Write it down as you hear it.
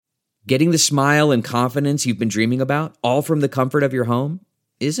Getting the smile and confidence you've been dreaming about, all from the comfort of your home,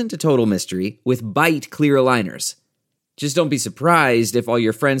 isn't a total mystery with Byte clear aligners. Just don't be surprised if all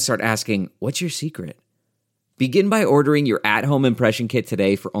your friends start asking, "What's your secret?" Begin by ordering your at-home impression kit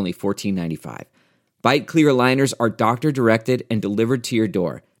today for only $14.95. Byte clear aligners are doctor-directed and delivered to your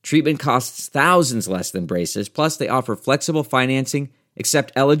door. Treatment costs thousands less than braces, plus they offer flexible financing,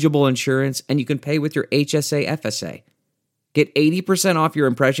 accept eligible insurance, and you can pay with your HSA FSA. Get 80% off your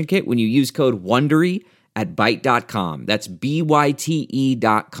impression kit when you use code WONDERY at Byte.com. That's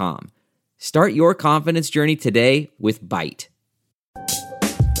BYTE.com. Start your confidence journey today with Byte.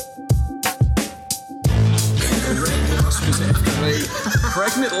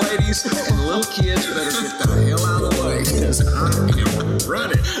 Pregnant ladies and little kids better get the hell out of the way because I am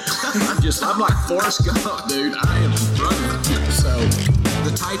running. I'm like Forrest Gump, dude. I am running. So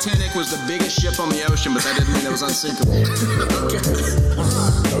the Titanic was the biggest ship on the ocean, but that didn't mean it was unsinkable. Okay. All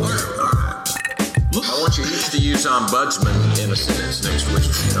right. I want you each to use ombudsman in a sentence next week.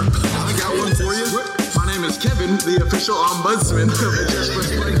 I got one for you. My name is Kevin, the official ombudsman of the Just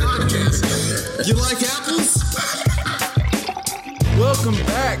Press Play podcast. You like apples? Welcome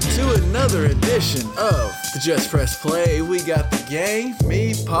back to another edition of the Just Press Play. We got the gang,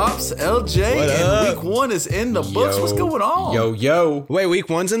 me, Pops, LJ, and week one is in the books. What's going on? Yo. Wait, week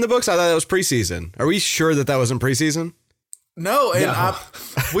one's in the books? I thought that was preseason. Are we sure that wasn't preseason? No, and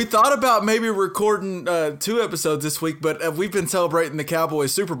we thought about maybe recording 2 episodes this week, but we've been celebrating the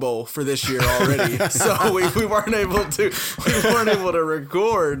Cowboys Super Bowl for this year already, so we weren't able to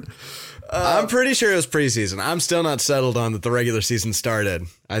record. I'm pretty sure it was preseason. I'm still not settled on that the regular season started.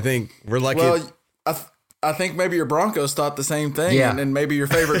 I think we're lucky. Well, I think maybe your Broncos thought the same thing, and maybe your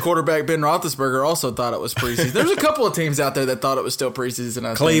favorite quarterback, Ben Roethlisberger, also thought it was preseason. There's a couple of teams out there that thought it was still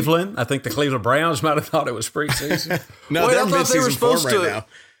preseason. Cleveland. I think the Cleveland Browns might have thought it was preseason. No, they're mid-season form right now.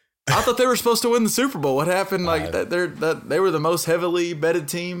 I thought they were supposed to win the Super Bowl. What happened? They were the most heavily betted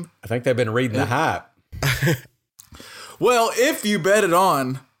team. I think they've been reading the hype. Well, if you betted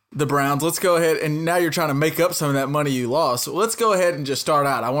on the Browns, let's go ahead, and now you're trying to make up some of that money you lost. So let's go ahead and just start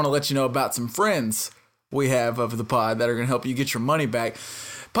out. I want to let you know about some friends we have of the pod that are going to help you get your money back.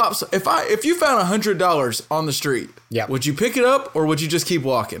 Pops, if you found $100 on the street, would you pick it up or would you just keep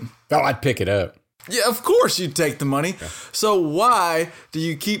walking? Oh, I'd pick it up. Yeah, of course you'd take the money. Yeah. So why do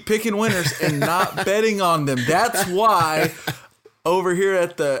you keep picking winners and not betting on them? That's why over here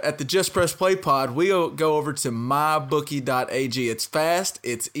at the Just Press Play pod, we go over to mybookie.ag. It's fast,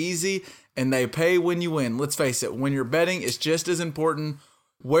 it's easy, and they pay when you win. Let's face it, when you're betting, it's just as important.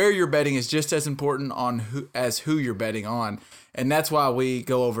 Where you're betting is just as important as who you're betting on. And that's why we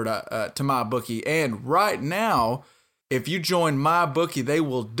go over to MyBookie. And right now, if you join MyBookie, they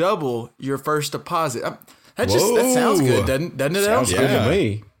will double your first deposit. That sounds good, doesn't it? Sounds good to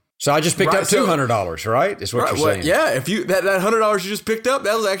me. So I just picked up $200, right? Is what you're saying. Yeah, if you that $100 you just picked up,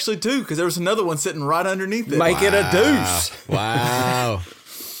 that was actually 2 because there was another one sitting right underneath it. Make it a deuce. Wow.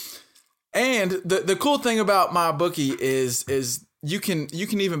 And the cool thing about MyBookie is you can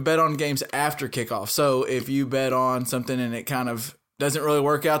even bet on games after kickoff. So if you bet on something and it kind of doesn't really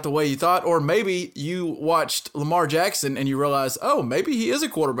work out the way you thought, or maybe you watched Lamar Jackson and you realize, oh, maybe he is a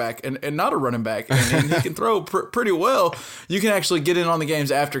quarterback and not a running back, and he can throw pretty well. You can actually get in on the games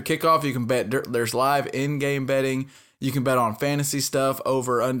after kickoff. You can bet. There's live in-game betting. You can bet on fantasy stuff,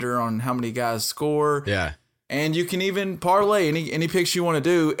 over, under on how many guys score. Yeah. And you can even parlay any picks you want to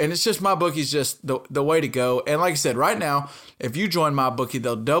do. And it's just MyBookie's just the way to go. And like I said, right now, if you join MyBookie,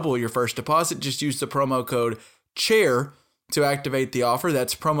 they'll double your first deposit. Just use the promo code CHAIR to activate the offer.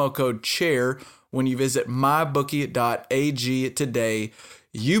 That's promo code CHAIR when you visit mybookie.ag today.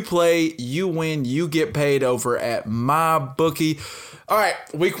 You play, you win, you get paid over at MyBookie. All right,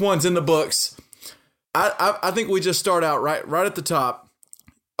 week one's in the books. I think we just start out right at the top.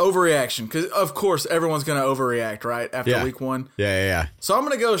 Overreaction, because of course everyone's going to overreact, right, after week one. Yeah. So I'm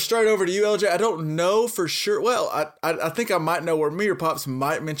going to go straight over to you, LJ. I don't know for sure. Well, I think I might know where me or Pops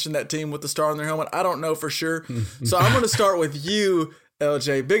might mention that team with the star on their helmet. I don't know for sure. So I'm going to start with you,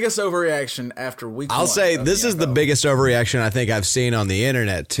 LJ. Biggest overreaction after week one. I'll say this is the biggest overreaction I think I've seen on the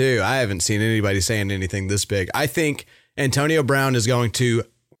internet, too. I haven't seen anybody saying anything this big. I think Antonio Brown is going to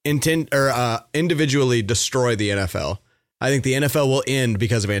individually destroy the NFL. I think the NFL will end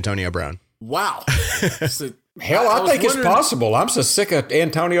because of Antonio Brown. Wow. Hell, I think it's possible. I'm so sick of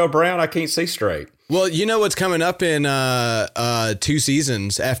Antonio Brown, I can't see straight. Well, you know what's coming up in 2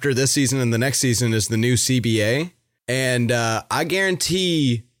 seasons after this season and the next season is the new CBA. And I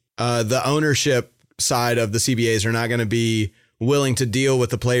guarantee the ownership side of the CBAs are not going to be willing to deal with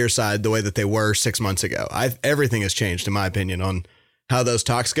the player side the way that they were 6 months ago. Everything has changed, in my opinion, on how those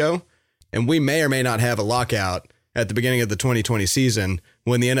talks go. And we may or may not have a lockout at the beginning of the 2020 season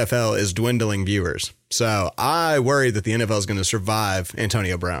when the NFL is dwindling viewers. So I worry that the NFL is going to survive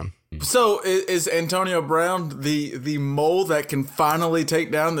Antonio Brown. So is Antonio Brown the mole that can finally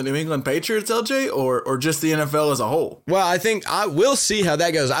take down the New England Patriots, LJ, or just the NFL as a whole? Well, I think we'll see how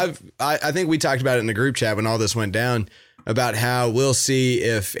that goes. I think we talked about it in the group chat when all this went down about how we'll see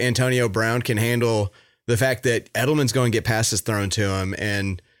if Antonio Brown can handle the fact that Edelman's going to get passes thrown to him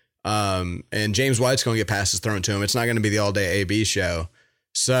and James White's going to get passes thrown to him. It's not going to be the all-day AB show.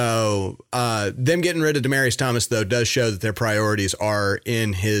 So them getting rid of Demaryius Thomas, though, does show that their priorities are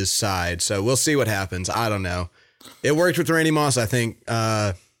in his side. So we'll see what happens. I don't know. It worked with Randy Moss, I think.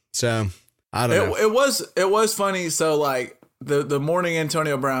 So I don't know. It was funny. So like the morning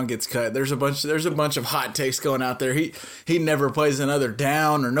Antonio Brown gets cut, there's a bunch of hot takes going out there. He never plays another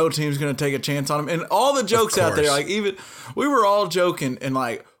down, or no team's going to take a chance on him, and all the jokes out there. Like even we were all joking and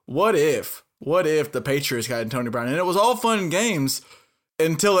like, what if the Patriots got Antonio Brown? And it was all fun and games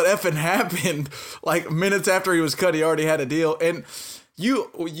until it effing happened. Like minutes after he was cut, he already had a deal. And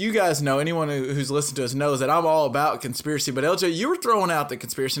you guys know, anyone who's listened to us knows that I'm all about conspiracy. But LJ, you were throwing out the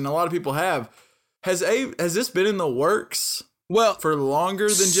conspiracy, and a lot of people have. Has this been in the works? Well, for longer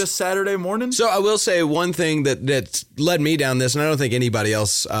than just Saturday morning? So I will say one thing that's led me down this, and I don't think anybody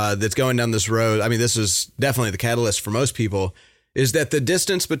else that's going down this road, I mean, this is definitely the catalyst for most people, is that the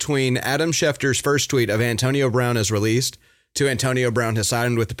distance between Adam Schefter's first tweet of Antonio Brown is released to Antonio Brown has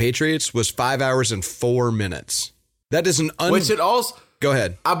signed with the Patriots was 5 hours and 4 minutes. That is which it also... Go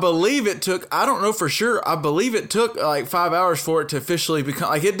ahead. I believe it took, I don't know for sure, I believe it took like 5 hours for it to officially become,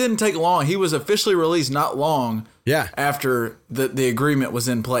 like it didn't take long. He was officially released not long after the agreement was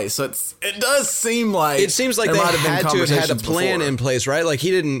in place. So it does seem like... It seems like they had to have had a plan in place, right? Like he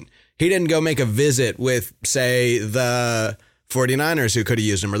didn't go make a visit with, say, the 49ers who could have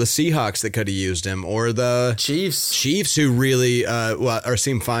used him, or the Seahawks that could have used him, or the Chiefs who really,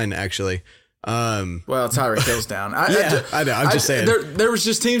 seem fine actually. Well, Tyreek Hill's down. I know. I'm just saying. There was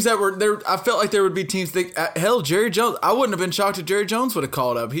just teams that were there. I felt like there would be teams that, hell, Jerry Jones. I wouldn't have been shocked if Jerry Jones would have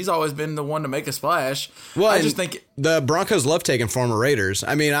called up. He's always been the one to make a splash. Well, I just think the Broncos love taking former Raiders.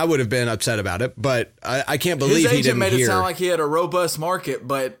 I mean, I would have been upset about it, but I can't believe his he agent didn't made hear. it sound like he had a robust market.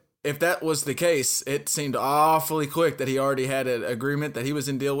 But if that was the case, it seemed awfully quick that he already had an agreement that he was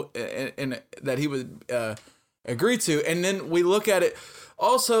in deal and that he would agree to. And then we look at it.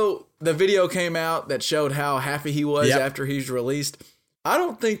 Also, the video came out that showed how happy he was after he's released. I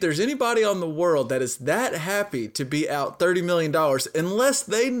don't think there's anybody on the world that is that happy to be out $30 million unless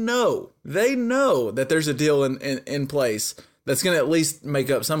they know that there's a deal in place that's going to at least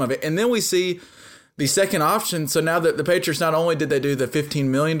make up some of it. And then we see the second option. So now that the Patriots, not only did they do the $15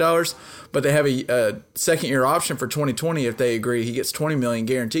 million, but they have a second-year option for 2020 if they agree. He gets $20 million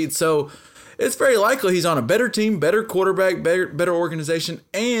guaranteed. So it's very likely he's on a better team, better quarterback, better organization,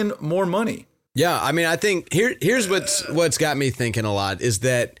 and more money. Yeah, I mean, I think here's what's got me thinking a lot is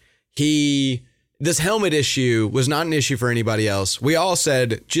that this helmet issue was not an issue for anybody else. We all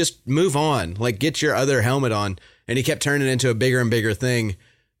said, just move on, like get your other helmet on, and he kept turning it into a bigger and bigger thing.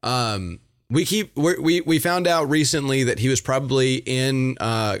 We found out recently that he was probably in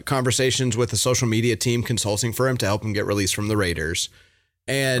conversations with a social media team consulting for him to help him get released from the Raiders,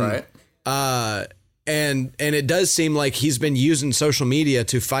 and. Right. And it does seem like he's been using social media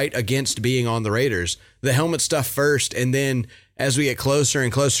to fight against being on the Raiders. The helmet stuff first, and then as we get closer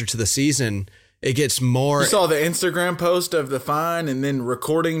and closer to the season, it gets more. You saw the Instagram post of the fine, and then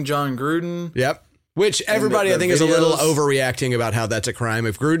recording John Gruden. Yep. Which everybody, I think, is a little overreacting about how that's a crime.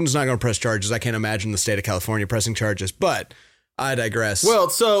 If Gruden's not going to press charges, I can't imagine the state of California pressing charges. But I digress. Well,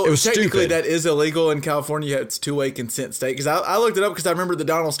 so it was technically stupid. That is illegal in California. It's two-way consent state. Because I looked it up because I remember the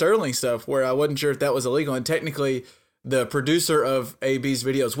Donald Sterling stuff where I wasn't sure if that was illegal. And technically, the producer of AB's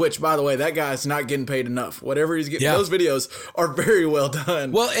videos, which, by the way, that guy's not getting paid enough. Whatever he's getting, those videos are very well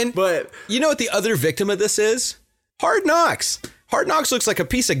done. Well, but you know what the other victim of this is? Hard Knocks. Hard Knocks looks like a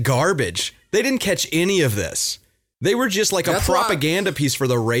piece of garbage. They didn't catch any of this. They were just like a propaganda piece for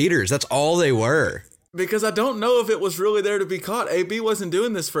the Raiders. That's all they were. Because I don't know if it was really there to be caught. AB wasn't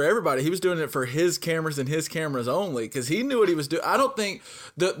doing this for everybody. He was doing it for his cameras and his cameras only because he knew what he was doing. I don't think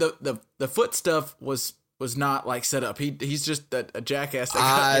the foot stuff was not like set up. He's just a jackass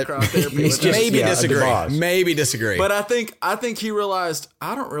that got therapy. Maybe disagree. But I think he realized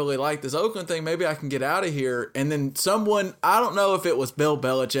I don't really like this Oakland thing. Maybe I can get out of here. And then someone, I don't know if it was Bill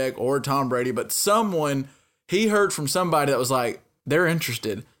Belichick or Tom Brady, but he heard from somebody that was like, they're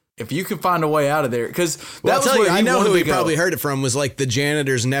interested. if you can find a way out of there, because Well, I'll tell you, I know who he go. probably heard it from was like the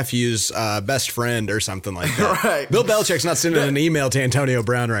janitor's nephew's best friend or something like that. Right. Bill Belichick's not sending an email to Antonio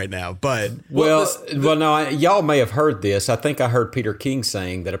Brown right now, but Well, no, y'all may have heard this. I think I heard Peter King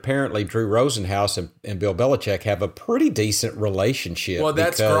saying that apparently Drew Rosenhaus and Bill Belichick have a pretty decent relationship. Well,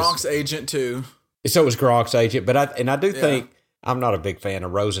 that's Gronk's agent too. So it was Gronk's agent, but I do think I'm not a big fan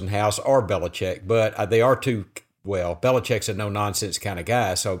of Rosenhaus or Belichick, but they are two. Well, Belichick's a no nonsense kind of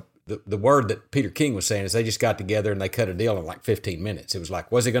guy, so. The word that Peter King was saying is they just got together and they cut a deal in like 15 minutes. It was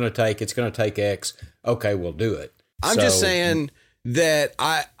like, what's it going to take? It's going to take X. Okay, we'll do it. I'm just saying that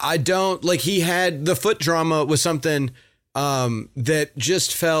I don't like he had the foot drama was something that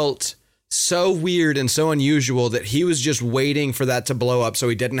just felt so weird and so unusual that he was just waiting for that to blow up so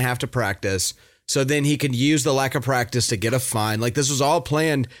he didn't have to practice. So then he could use the lack of practice to get a fine. Like this was all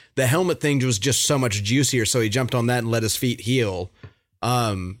planned. The helmet thing was just so much juicier. So he jumped on that and let his feet heal.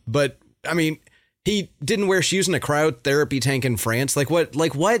 But I mean, he didn't wear shoes in a cryotherapy tank in France. Like what?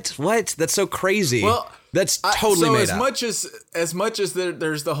 That's so crazy. Well, that's totally so made as up. much as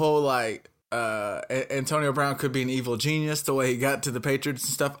there's the whole like Antonio Brown could be an evil genius the way he got to the Patriots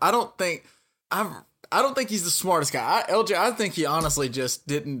and stuff. I don't think he's the smartest guy. LJ, I think he honestly just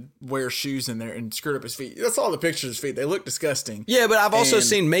didn't wear shoes in there and screwed up his feet. That's all the pictures of his feet. They look disgusting. Yeah, but I've also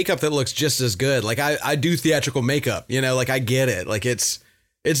seen makeup that looks just as good. Like I do theatrical makeup, like I get it. Like it's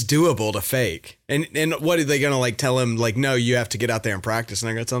doable to fake. And what are they going to like tell him? Like, no, you have to get out there and practice. And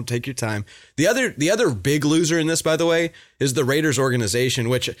they're going to tell him, take your time. The other big loser in this, by the way, is the Raiders organization,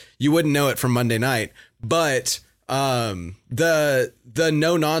 which you wouldn't know it from Monday night, but the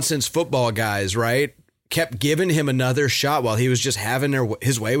no nonsense football guys, right, kept giving him another shot while he was just having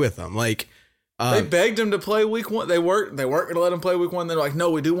his way with them. Like they begged him to play week 1. They weren't going to let him play week 1. They're like,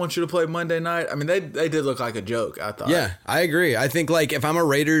 no, we do want you to play Monday night. I mean, they did look like a joke, I thought. Yeah, I agree. I think like if I'm a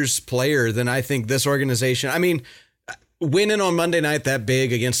Raiders player, then I think this organization, I mean, winning on Monday night that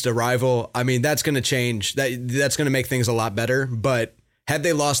big against a rival, I mean, that's going to change. That's going to make things a lot better. But had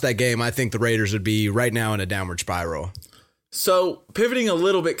they lost that game, I think the Raiders would be right now in a downward spiral. So pivoting a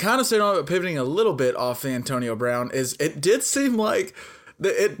little bit, kind of staying on, but pivoting a little bit off Antonio Brown, is it did seem like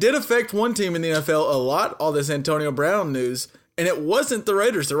it did affect one team in the NFL a lot, all this Antonio Brown news, and it wasn't the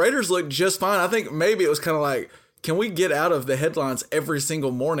Raiders. The Raiders looked just fine. I think maybe it was kind of like, can we get out of the headlines every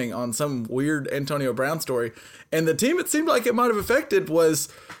single morning on some weird Antonio Brown story? And the team it seemed like it might have affected was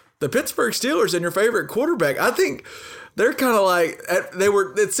the Pittsburgh Steelers and your favorite quarterback. I think they're kind of like,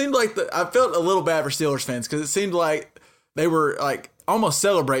 it seemed like, I felt a little bad for Steelers fans because it seemed like they were like almost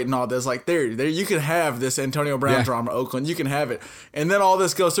celebrating all this. Like, there, you can have this Antonio Brown drama, Oakland. You can have it. And then all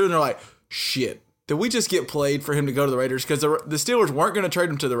this goes through and they're like, shit. Did we just get played for him to go to the Raiders? Because the Steelers weren't going to trade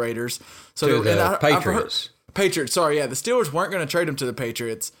him to the Raiders. So the Patriots. Patriots, sorry, yeah. The Steelers weren't going to trade him to the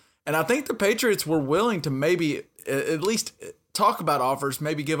Patriots. And I think the Patriots were willing to maybe at least talk about offers,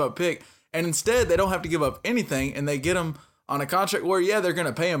 maybe give up pick. And instead, they don't have to give up anything, and they get him on a contract where, yeah, they're going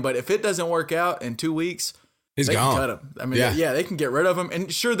to pay him. But if it doesn't work out in 2 weeks, he's they gone. can cut him. I mean, yeah, they can get rid of him.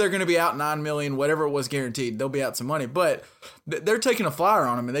 And sure, they're going to be out $9 million, whatever it was guaranteed. They'll be out some money. But they're taking a flyer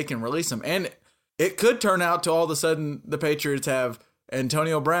on him, and they can release him. And it could turn out to all of a sudden the Patriots have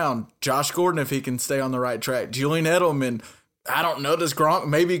Antonio Brown, Josh Gordon if he can stay on the right track, Julian Edelman. I don't know, does Gronk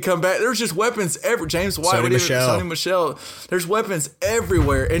maybe come back? There's just weapons everywhere. James White, Sony Michel. There's weapons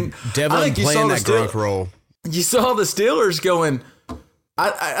everywhere. And Devlin playing that Gronk role. You saw the Steelers going,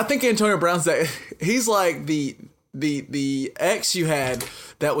 I think Antonio Brown's that he's like the ex you had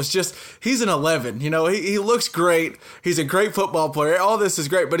that was just, he's an 11, he looks great, he's a great football player, all this is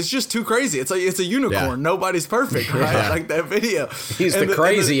great, but it's just too crazy. It's like, it's a unicorn. Nobody's perfect, right? Like that video. He's the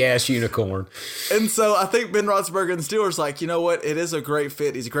crazy ass unicorn. And so I think Ben Roethlisberger and the Steelers like, you know what, it is a great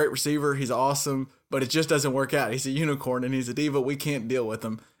fit, he's a great receiver, he's awesome, but it just doesn't work out. He's a unicorn and he's a diva, we can't deal with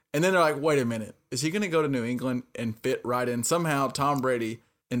him. And then they're like, wait a minute, is he going to go to New England and fit right in? Somehow Tom Brady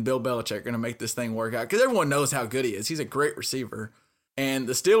and Bill Belichick are going to make this thing work out because everyone knows how good he is. He's a great receiver. And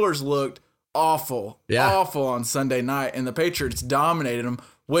the Steelers looked awful on Sunday night, and the Patriots dominated them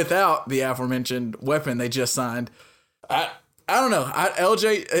without the aforementioned weapon they just signed. I don't know.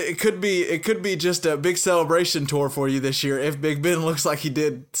 LJ, it could be just a big celebration tour for you this year if Big Ben looks like he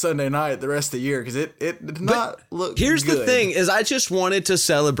did Sunday night the rest of the year, because it did not look Here's good. The thing is, I just wanted to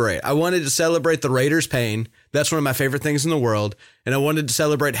celebrate. I wanted to celebrate the Raiders' pain. That's one of my favorite things in the world. And I wanted to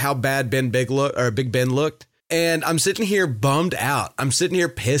celebrate how bad Big Ben looked. And I'm sitting here bummed out. I'm sitting here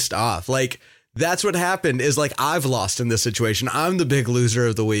pissed off. Like, that's what happened is like I've lost in this situation. I'm the big loser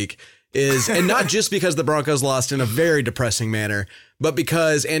of the week. And not just because the Broncos lost in a very depressing manner, but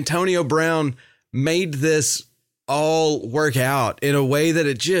because Antonio Brown made this all work out in a way that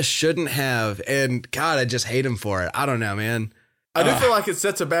it just shouldn't have. And God, I just hate him for it. I don't know, man. I do feel like it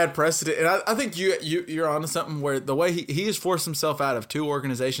sets a bad precedent, and I think you're onto something where the way he has forced himself out of two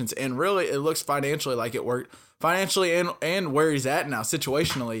organizations, and really it looks financially like it worked financially and where he's at now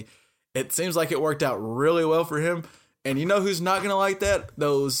situationally, it seems like it worked out really well for him. And you know who's not going to like that?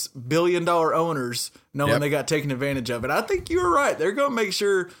 Those billion-dollar owners knowing they got taken advantage of. And I think you were right. They're going to make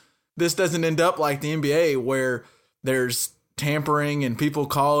sure this doesn't end up like the NBA where there's tampering and people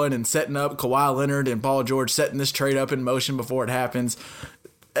calling and setting up Kawhi Leonard and Paul George setting this trade up in motion before it happens.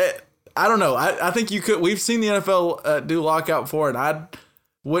 I don't know. I think you could. We've seen the NFL do lockout before, and I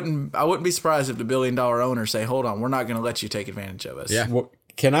wouldn't be surprised if the billion-dollar owners say, "Hold on, we're not going to let you take advantage of us." Yeah. Well,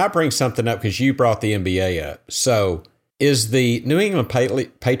 can I bring something up because you brought the NBA up? So, is the New England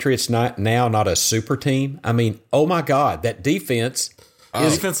Patriots now not a super team? I mean, oh my God, that defense! The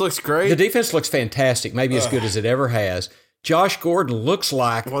defense looks great. The defense looks fantastic, maybe as good as it ever has. Josh Gordon looks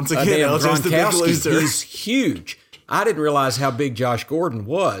like once again, LJ's the big loser. He's huge. I didn't realize how big Josh Gordon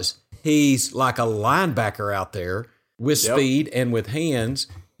was. He's like a linebacker out there with speed and with hands.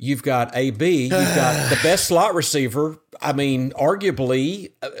 You've got AB. You've got the best slot receiver. I mean,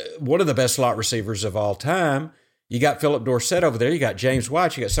 arguably one of the best slot receivers of all time. You got Philip Dorsett over there. You got James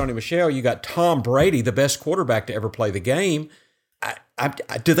White. You got Sony Michel. You got Tom Brady, the best quarterback to ever play the game.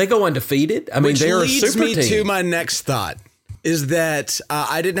 Do they go undefeated? I mean, they're a super team. Which leads me to my next thought. Is that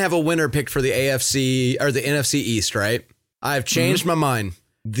I didn't have a winner picked for the AFC or the NFC East, right? I've changed my mind.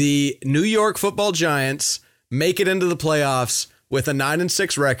 The New York Football Giants make it into the playoffs with a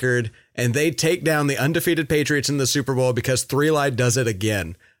 9-6 record, and they take down the undefeated Patriots in the Super Bowl because Three Light does it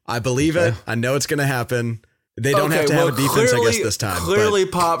again. I believe it. I know it's going to happen. They don't have to have a defense, I guess, this time. Clearly,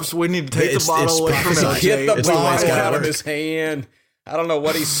 Pops, we need to take the bottle away from LJ. Get the It's the way it's bottle gotta out of work. his hand. I don't know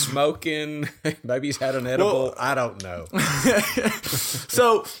what he's smoking. Maybe he's had an edible. I don't know.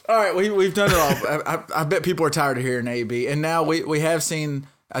 So, all right, we've done it all. I bet people are tired of hearing AB. And now we have seen,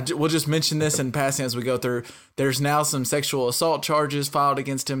 we'll just mention this in passing as we go through. There's now some sexual assault charges filed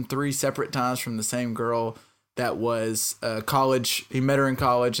against him 3 separate times from the same girl that was college. He met her in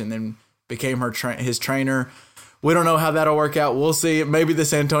college and then became his trainer. We don't know how that'll work out. We'll see. Maybe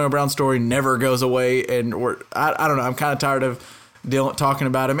this Antonio Brown story never goes away. And I don't know. I'm kind of tired of talking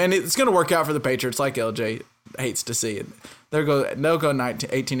about him, and it's going to work out for the Patriots, like LJ hates to see it. They'll go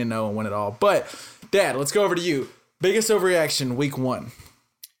 18-0 and win it all. But Dad, let's go over to you. Biggest overreaction week 1.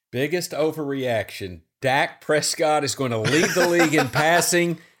 Biggest overreaction. Dak Prescott is going to lead the league in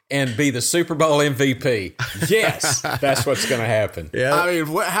passing and be the Super Bowl MVP. Yes, that's what's going to happen. Yeah. I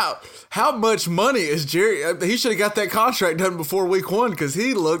mean, how much money is Jerry? He should have got that contract done before week 1 because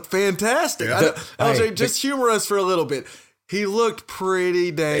he looked fantastic. LJ, just humor us for a little bit. He looked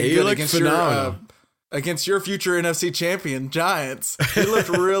pretty dang good against your future NFC champion Giants. He looked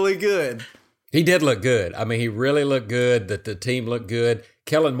really good. He did look good. I mean, he really looked good. That the team looked good.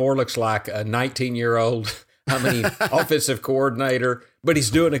 Kellen Moore looks like a 19-year-old, offensive coordinator, but he's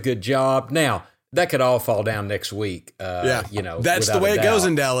doing a good job. Now, that could all fall down next week. That's the way it goes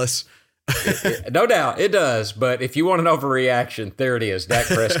in Dallas. No doubt, it does. But if you want an overreaction, there it is. Dak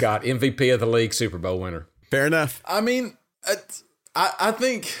Prescott, MVP of the league, Super Bowl winner. Fair enough. I mean, I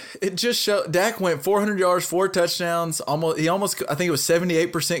think it just showed. Dak went 400 yards, 4 touchdowns. I think it was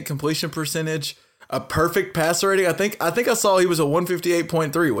 78% completion percentage, a perfect pass rating. I think I saw he was a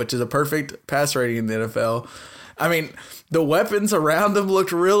 158.3, which is a perfect pass rating in the NFL. I mean, the weapons around him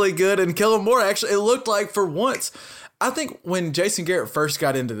looked really good, and Kellen Moore actually, it looked like for once. I think when Jason Garrett first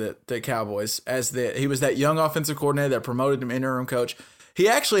got into the Cowboys, he was that young offensive coordinator that promoted him interim coach. He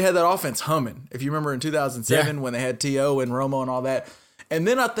actually had that offense humming. If you remember in 2007 when they had T.O. and Romo and all that. And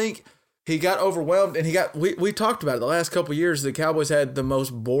then I think he got overwhelmed and we talked about it the last couple of years. The Cowboys had the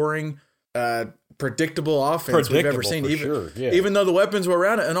most boring, predictable offense we've ever seen. Even though the weapons were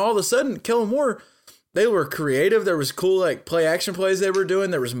around it. And all of a sudden, Kellen Moore, they were creative. There was cool play action plays they were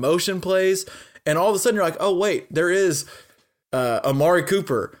doing. There was motion plays. And all of a sudden you're like, oh, wait, there is Amari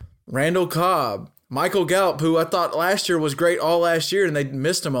Cooper, Randall Cobb, Michael Gallup, who I thought last year was great all last year, and they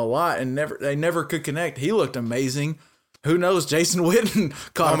missed him a lot, and they never could connect. He looked amazing. Who knows? Jason Witten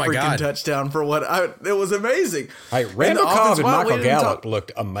caught a freaking touchdown for it was amazing. Hey, Randall Cobb and Michael Gallup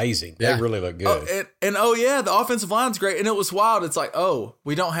looked amazing. Yeah. They really looked good. The offensive line's great, and it was wild. It's like,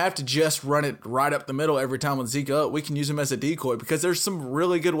 we don't have to just run it right up the middle every time with Zeke up. We can use him as a decoy because there's some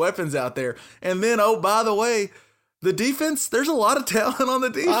really good weapons out there. And then, by the way, the defense, there's a lot of talent on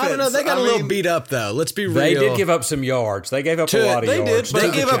the defense. I don't know. They got a little beat up, though. Let's be real. They did give up some yards. They gave up a lot of yards. They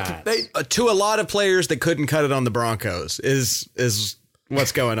gave up to a lot of players that couldn't cut it on the Broncos is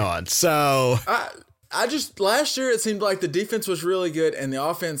what's going on. So last year it seemed like the defense was really good and the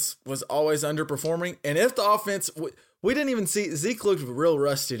offense was always underperforming. And if the offense, we didn't even see, Zeke looked real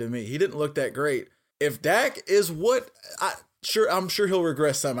rusty to me. He didn't look that great. If Dak is I'm sure he'll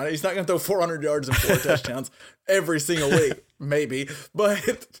regress some. He's not going to throw 400 yards and 4 touchdowns every single week, maybe. But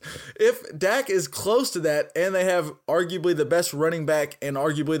if Dak is close to that and they have arguably the best running back and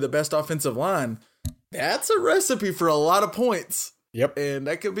arguably the best offensive line, that's a recipe for a lot of points. Yep. And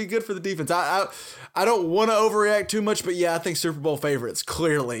that could be good for the defense. I don't want to overreact too much, but yeah, I think Super Bowl favorites,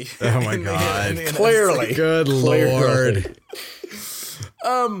 clearly. Oh my God. Clearly. Good Lord.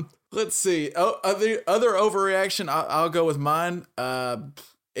 Let's see. Other overreaction, I'll go with mine.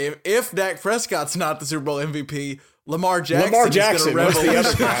 If Dak Prescott's not the Super Bowl MVP, Lamar Jackson is going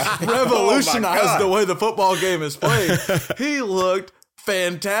to revolutionize the way the football game is played. He looked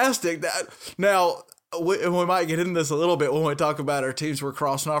fantastic. Now, we might get into this a little bit when we talk about our teams we're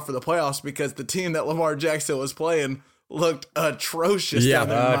crossing off for the playoffs, because the team that Lamar Jackson was playing looked atrocious down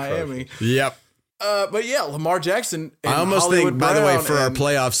in Miami. Yep. But yeah, Lamar Jackson. And I almost Hollywood think, by the way, Brown for our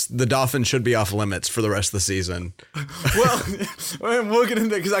playoffs, the Dolphins should be off limits for the rest of the season. Well, we'll get into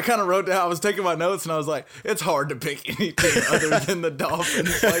that because I kind of wrote down. I was taking my notes and I was like, it's hard to pick any team other than the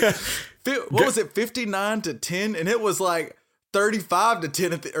Dolphins. Like, what was it, 59-10, and it was like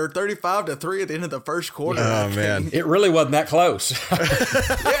 35-10 or 35-3 at the end of the first quarter. Oh man, it really wasn't that close.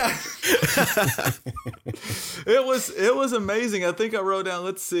 Yeah, it was amazing. I think I wrote down.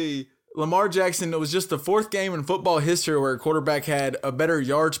 Let's see. Lamar Jackson, it was just the 4th game in football history where a quarterback had a better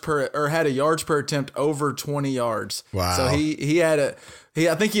yards per attempt over 20 yards. Wow. So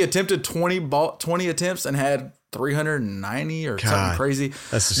I think he attempted 20 attempts and had 390 or something crazy.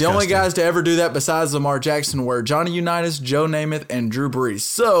 That's disgusting. The only guys to ever do that besides Lamar Jackson were Johnny Unitas, Joe Namath, and Drew Brees.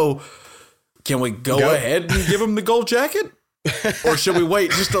 So can we go ahead and give him the gold jacket? Or should we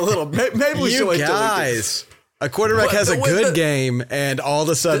wait just a little? Maybe we should wait till guys. A quarterback has a good game, and all of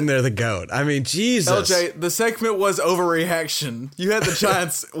a sudden they're the GOAT. I mean, Jesus. LJ, the segment was overreaction. You had the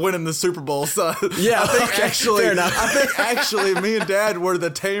Giants winning the Super Bowl, so yeah, I think fair enough. I think actually me and Dad were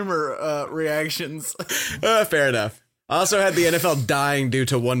the tamer reactions. Fair enough. I also had the NFL dying due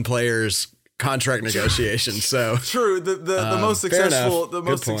to one player's contract negotiations. So true. The most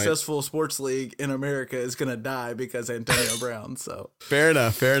successful sports league in America is going to die because Antonio Brown. So fair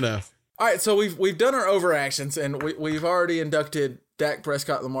enough. All right, so we've done our overactions, and we've already inducted Dak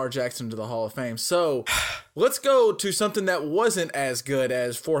Prescott, Lamar Jackson to the Hall of Fame. So let's go to something that wasn't as good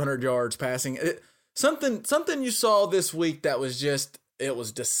as 400 yards passing. Something you saw this week that was just, it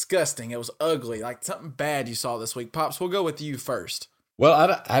was disgusting. It was ugly, like something bad you saw this week. Pops, we'll go with you first.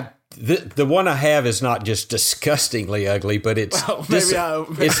 Well, the one I have is not just disgustingly ugly, but it's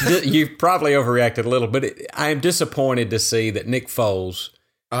you probably overreacted a little, but I am disappointed to see that Nick Foles.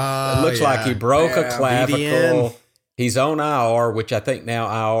 It looks like he broke a clavicle. BDN. He's on IR, which I think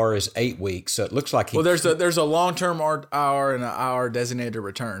now IR is 8 weeks. So it looks like there's a long-term IR and an IR designated to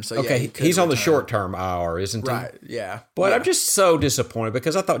return. So okay, he's on the short-term IR, isn't he? Right. Yeah. But I'm just so disappointed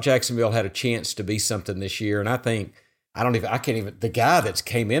because I thought Jacksonville had a chance to be something this year, and I can't even. The guy that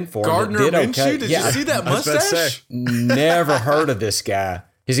came in for him did Minshew, okay. Did you see that mustache? Never heard of this guy.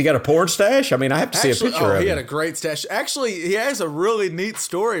 Has he got a porn stash? I mean, I have to see a picture of him. He had a great stash. Actually, he has a really neat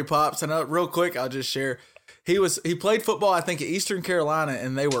story, Pops. And real quick, I'll just share. He played football, I think, at Eastern Carolina,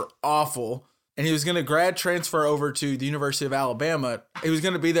 and they were awful. And he was going to grad transfer over to the University of Alabama. He was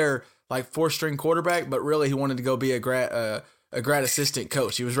going to be their like 4th-string quarterback, but really he wanted to go be a grad assistant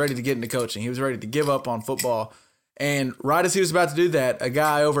coach. He was ready to get into coaching. He was ready to give up on football. And right as he was about to do that, a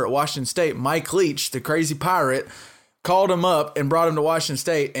guy over at Washington State, Mike Leach, the crazy pirate, called him up and brought him to Washington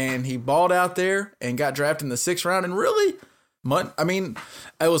State, and he balled out there and got drafted in the 6th round. And really, I mean,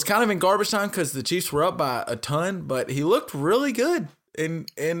 it was kind of in garbage time because the Chiefs were up by a ton, but he looked really good in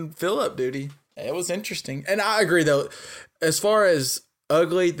fill-up duty. It was interesting. And I agree, though, as far as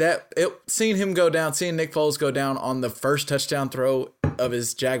ugly, seeing Nick Foles go down on the first touchdown throw of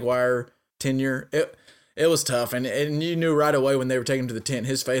his Jaguar tenure, it was tough. And you knew right away when they were taking him to the tent,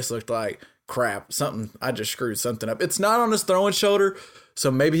 his face looked like, crap, I just screwed something up. It's not on his throwing shoulder, so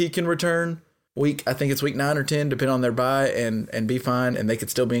maybe he can return I think it's week 9 or 10, depending on their bye, and be fine, and they could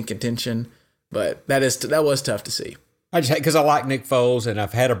still be in contention. But that was tough to see. Because I like Nick Foles, and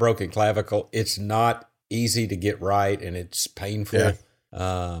I've had a broken clavicle. It's not easy to get right, and it's painful.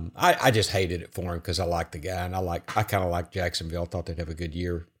 Yeah. I just hated it for him because I like the guy, and I kind of like Jacksonville. I thought they'd have a good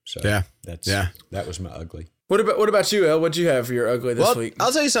year. So that was my ugly. What about you, El? What'd you have for your ugly this week?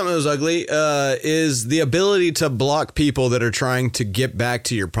 I'll tell you something that was ugly, is the ability to block people that are trying to get back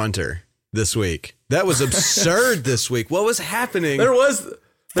to your punter this week. That was absurd this week. What was happening? There was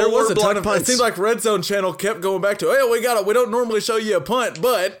There was a ton block of punts. It seemed like Red Zone Channel kept going back to, hey, we don't normally show you a punt,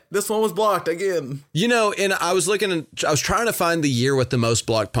 but this one was blocked again. You know, and I was trying to find the year with the most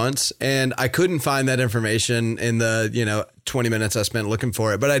blocked punts, and I couldn't find that information in the, 20 minutes I spent looking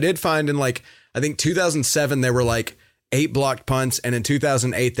for it. But I did find in I think 2007, there were 8 blocked punts, and in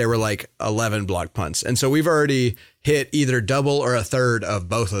 2008, there were 11 blocked punts. And so we've already hit either double or a third of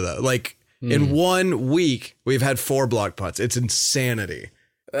both of those. In 1 week, we've had 4 blocked punts. It's insanity.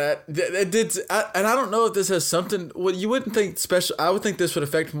 And I don't know if this has something. Well, you wouldn't think special. I would think this would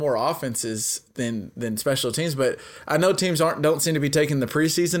affect more offenses than special teams. But I know teams don't seem to be taking the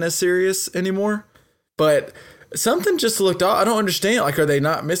preseason as serious anymore. But something just looked off. I don't understand. Are they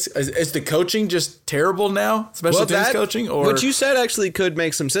not is the coaching just terrible now? Special teams coaching, or what you said actually could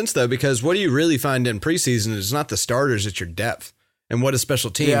make some sense though, because what do you really find in preseason is not the starters, it's your depth, and what is special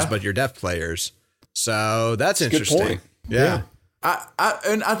teams but your depth players. So that's interesting. Good point. Yeah.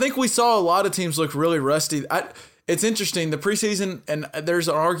 I think we saw a lot of teams look really rusty. It's interesting, the preseason, and there's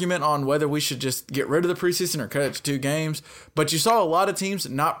an argument on whether we should just get rid of the preseason or cut it to 2 games. But you saw a lot of teams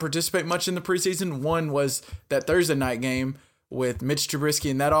not participate much in the preseason. One was that Thursday night game with Mitch Trubisky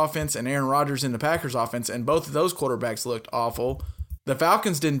in that offense and Aaron Rodgers in the Packers offense, and both of those quarterbacks looked awful. The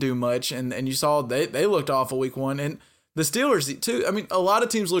Falcons didn't do much, and you saw they looked awful week 1. And the Steelers, too. I mean, a lot of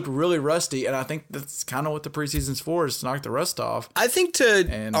teams looked really rusty, and I think that's kind of what the preseason's for, is to knock the rust off. I think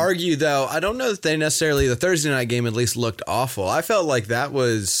argue, though, I don't know that they necessarily, the Thursday night game at least looked awful. I felt like that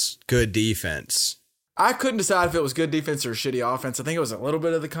was good defense. I couldn't decide if it was good defense or shitty offense. I think it was a little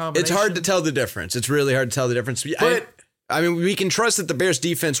bit of the combination. It's hard to tell the difference. It's really hard to tell the difference. But I mean, we can trust that the Bears'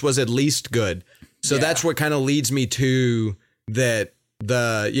 defense was at least good. So that's what kind of leads me to that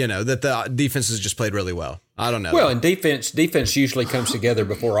the defense has just played really well. I don't know. Well, and defense usually comes together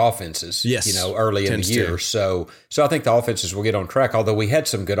before offenses. Yes, early in the year. So I think the offenses will get on track. Although we had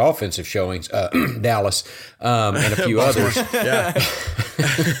some good offensive showings, Dallas and a few others. Yeah,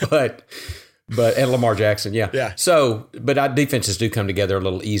 but and Lamar Jackson. Yeah. So, but our defenses do come together a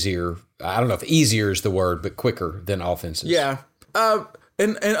little easier. I don't know if easier is the word, but quicker than offenses. Yeah.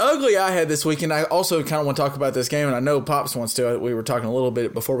 And ugly I had this week, and I also kind of want to talk about this game, and I know Pops wants to. We were talking a little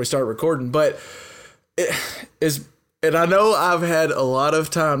bit before we started recording, but and I know I've had a lot of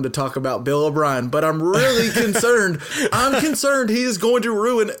time to talk about Bill O'Brien, but I'm really concerned. I'm concerned he is going to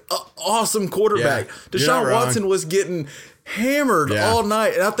ruin an awesome quarterback. Yeah, Deshaun Watson was getting hammered all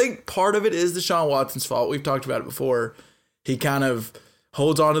night, and I think part of it is Deshaun Watson's fault. We've talked about it before. He kind of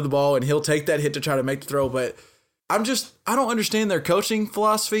holds on to the ball, and he'll take that hit to try to make the throw, but I don't understand their coaching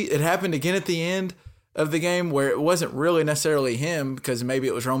philosophy. It happened again at the end of the game where it wasn't really necessarily him, because maybe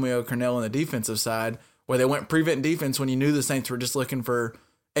it was Romeo Cornell on the defensive side, where they went prevent defense when you knew the Saints were just looking for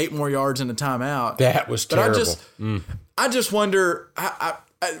 8 more yards and a timeout. That was terrible. But I just wonder,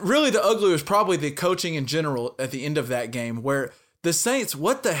 really the ugly was probably the coaching in general at the end of that game, where the Saints,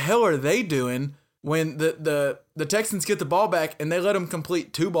 what the hell are they doing when the Texans get the ball back and they let them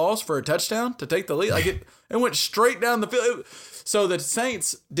complete 2 balls for a touchdown to take the lead? It went straight down the field. So the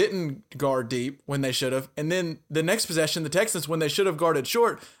Saints didn't guard deep when they should have. And then the next possession, the Texans, when they should have guarded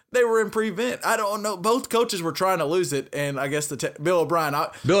short, they were in prevent. I don't know. Both coaches were trying to lose it. And I guess Bill O'Brien.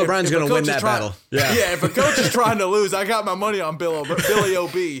 Bill O'Brien's going to win that battle. Yeah, if a coach is trying to lose, I got my money on Billy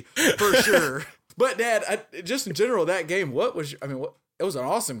O.B. for sure. But, Dad, just in general, that game, it was an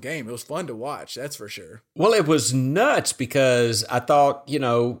awesome game. It was fun to watch, that's for sure. Well, it was nuts because I thought,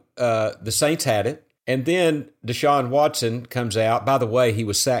 the Saints had it. And then Deshaun Watson comes out. By the way, he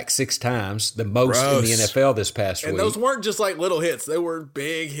was sacked 6 times, the most in the NFL this past week. And those weren't just like little hits. They were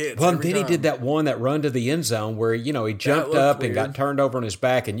big hits. Well, then he did that run to the end zone where, he jumped up and got turned over on his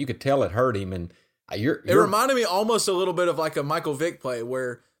back, and you could tell it hurt him. And it reminded me almost a little bit of like a Michael Vick play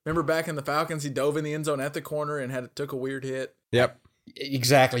where, remember back in the Falcons, he dove in the end zone at the corner and took a weird hit. Yep.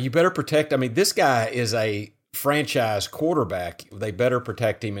 Exactly. You better protect. I mean, this guy is a franchise quarterback. They better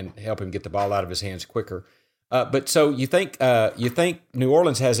protect him and help him get the ball out of his hands quicker. But so you think New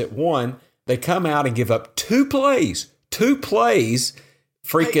Orleans has it won. They come out and give up 2 plays. 2 plays.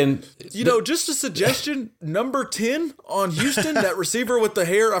 Freaking, just a suggestion. Number 10 on Houston, that receiver with the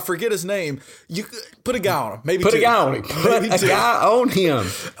hair, I forget his name. You put a guy on him. Maybe put 2. a guy on him. Put a guy on him.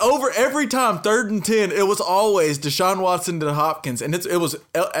 Over every time, 3rd and 10, it was always Deshaun Watson to Hopkins, and it was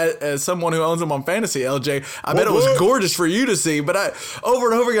as someone who owns him on fantasy, LJ. I bet it was gorgeous for you to see. But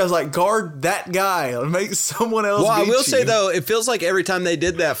over and over again, I was like, guard that guy, make someone else. Well, I will you. say though, it feels like every time they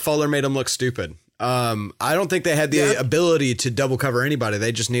did that, Fuller made him look stupid. I don't think they had the ability to double cover anybody.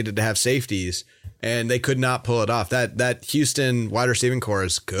 They just needed to have safeties, and they could not pull it off. That Houston wide receiving core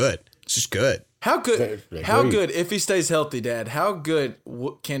is good. It's just good. How good? Agreed. How good if he stays healthy, Dad? How good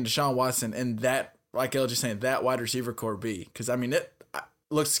can Deshaun Watson and that, like LJ saying, that wide receiver core be? Because I mean, it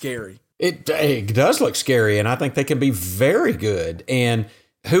looks scary. It does look scary, and I think they can be very good. And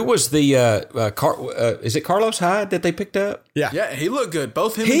who was the is it Carlos Hyde that they picked up? Yeah, he looked good.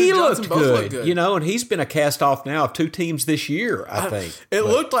 Both him He and Duke Johnson looked both good, looked good. you know, and he's been a cast off now of 2 teams this year, I think. It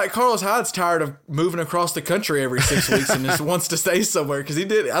looked like Carlos Hyde's tired of moving across the country every 6 weeks and just wants to stay somewhere because he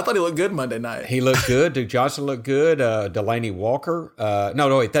did. I thought he looked good Monday night. He looked good. Duke Johnson looked good. Delaney Walker.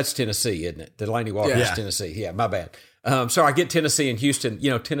 No, wait, that's Tennessee, isn't it? Delaney Walker is Tennessee. Yeah, my bad. Sorry, I get Tennessee and Houston. You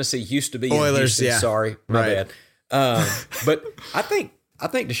know, Tennessee used to be Oilers, in Houston. yeah. Sorry, my Right. bad. But I think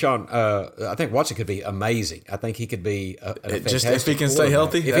Deshaun. I think Watson could be amazing. I think he could be a fantastic Just if he can stay quarterback.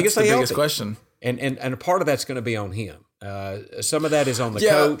 healthy, If he that's can stay the biggest healthy. question. And a part of that's going to be on him. Some of that is on the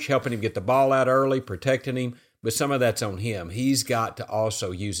Yeah. coach, helping him get the ball out early, protecting him. But some of that's on him. He's got to also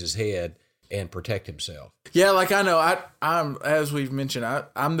use his head and protect himself. Yeah, like I know, I'm as we've mentioned,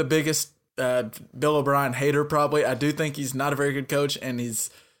 I'm the biggest Bill O'Brien hater probably. I do think he's not a very good coach, and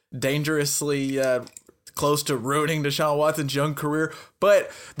he's dangerously close to ruining Deshaun Watson's young career. But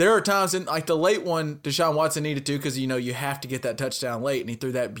there are times in like the late one, Deshaun Watson needed to because you have to get that touchdown late, and he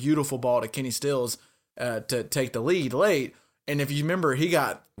threw that beautiful ball to Kenny Stills to take the lead late. And if you remember, he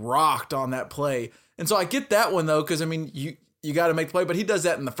got rocked on that play, and so I get that one though because I mean you got to make the play, but he does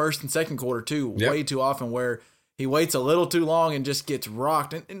that in the first and second quarter too, way too often where he waits a little too long and just gets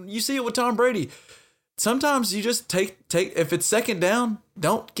rocked. And you see it with Tom Brady. Sometimes you just take if it's second down,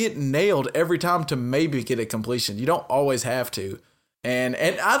 don't get nailed every time to maybe get a completion. You don't always have to. And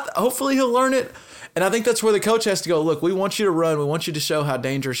hopefully he'll learn it. And I think that's where the coach has to go, look, we want you to run. We want you to show how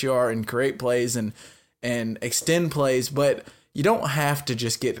dangerous you are and create plays and extend plays, but you don't have to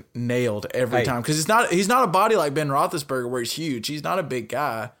just get nailed every time because he's not a body like Ben Roethlisberger where he's huge. He's not a big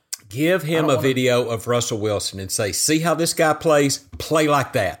guy. Give him a video of Russell Wilson and say, see how this guy plays? Play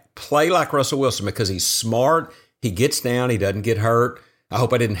like that. Play like Russell Wilson because he's smart. He gets down. He doesn't get hurt. I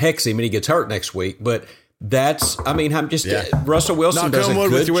hope I didn't hex him and he gets hurt next week. But I'm just Russell Wilson does a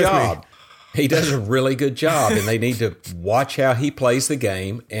good job. He does a really good job, and they need to watch how he plays the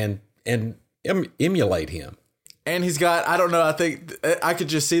game and emulate him. And he's got, I don't know, I think I could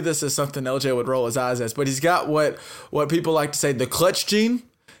just see this as something LJ would roll his eyes at, but he's got what people like to say, the clutch gene.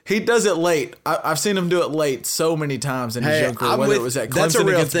 He does it late. I've seen him do it late so many times in his young career, whether it was at Clemson that's a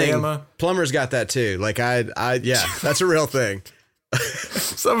real against thing. Bama. Plummer's got that too. Like yeah, that's a real thing.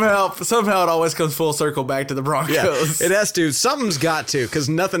 Somehow it always comes full circle back to the Broncos. Yeah, it has to. Something's got to because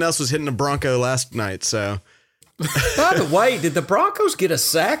nothing else was hitting the Bronco last night. So, by the way, did the Broncos get a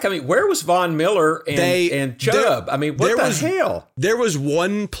sack? I mean, where was Von Miller and Chubb? I mean, what the hell? There was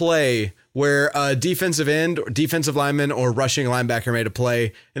one play where a defensive end, or defensive lineman, or rushing linebacker made a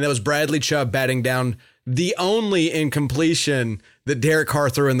play, and that was Bradley Chubb batting down the only incompletion that Derek Carr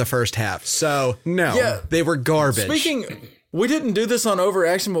threw in the first half. So, no, they were garbage. We didn't do this on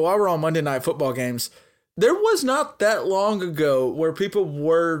Overreaction, but while we're on Monday Night Football games, there was not that long ago where people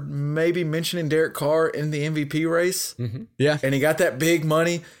were maybe mentioning Derek Carr in the MVP race. Mm-hmm. Yeah. And he got that big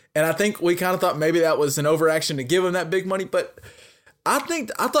money. And I think we kind of thought maybe that was an overreaction to give him that big money. But I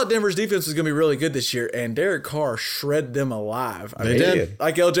thought Denver's defense was going to be really good this year, and Derek Carr shredded them alive. They did.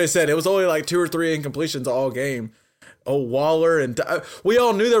 Like LJ said, it was only like 2 or 3 incompletions all game. Waller, and we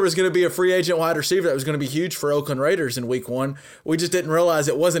all knew there was going to be a free agent wide receiver that was going to be huge for Oakland Raiders in week 1. We just didn't realize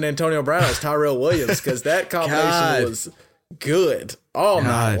it wasn't Antonio Brown, it was Tyrell Williams, because that combination was good all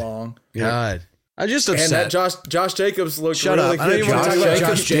night long. God. I'm just upset. And that Josh Jacobs looked Shut really up. I don't good. even want to talk about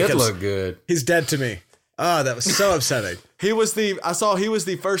Josh Jacobs did Jacobs. look good. He's dead to me. Oh, that was so upsetting. He was the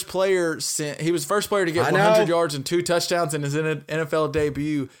first player to get 100 yards and 2 touchdowns in his NFL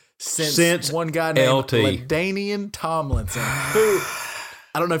debut since one guy named LT. LaDainian Tomlinson, who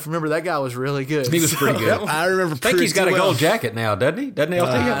I don't know if you remember, that guy was really good. He was pretty good. I remember. I think he's got a gold jacket now, doesn't he? Doesn't LT?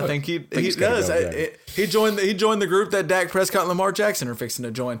 I think he he's got a does. gold jacket. He joined the group that Dak Prescott and Lamar Jackson are fixing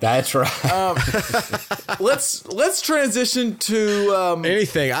to join. That's right. Let's transition to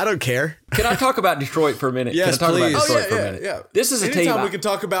anything. I don't care. Can I talk about Detroit for a minute? Yes, Can I talk please. about Detroit for a minute? Yeah. This is a Anytime team. we can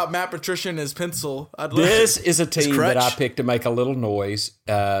talk about Matt Patricia and his pencil. This is a team crutch. that I picked to make a little noise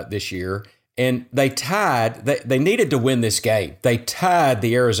this year. And they tied, they needed to win this game. They tied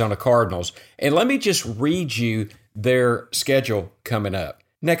the Arizona Cardinals. And let me just read you their schedule coming up.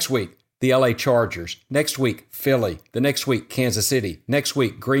 Next week, the LA Chargers. Next week, Philly. The next week, Kansas City. Next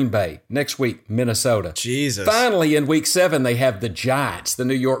week, Green Bay. Next week, Minnesota. Jesus. Finally, in week 7, they have the Giants, the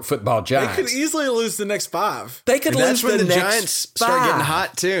New York Football They Giants. could easily lose the next 5. They could And that's lose when the next Giants 5. start getting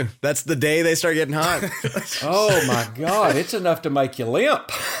hot too. That's the day they start getting hot. Oh my God, it's enough to make you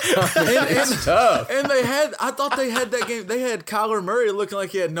limp. It's tough. And I thought they had that game. They had Kyler Murray looking like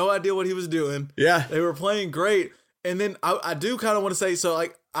he had no idea what he was doing. Yeah. They were playing great. And then I do kind of want to say, so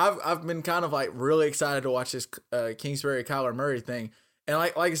like I've been kind of like really excited to watch this Kingsbury Kyler Murray thing. And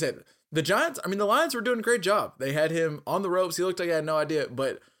like I said, the Lions were doing a great job. They had him on the ropes. He looked like he had no idea.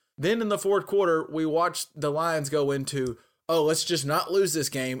 But then in the fourth quarter, we watched the Lions go into, let's just not lose this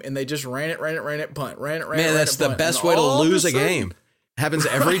game. And they just ran it, punt, ran it, Man, that's the best way to lose a game. Happens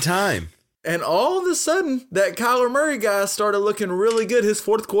every time. And all of a sudden, that Kyler Murray guy started looking really good. His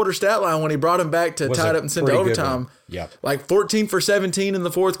fourth quarter stat line when he brought him back to tie it up and send to overtime. Yep. Like 14 for 17 in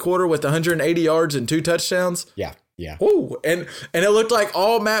the fourth quarter with 180 yards and 2 touchdowns. Yeah. Ooh, and it looked like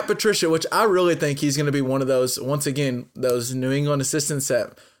all Matt Patricia, which I really think he's going to be one of those, once again, those New England assistants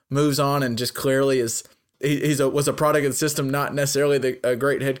that moves on and just clearly is was a product of the system, not necessarily a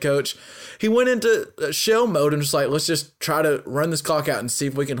great head coach. He went into shell mode and just like, let's just try to run this clock out and see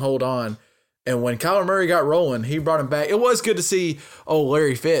if we can hold on. And when Kyler Murray got rolling, he brought him back. It was good to see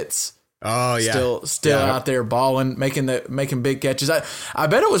Larry Fitz. Oh yeah, still out there balling, making big catches. I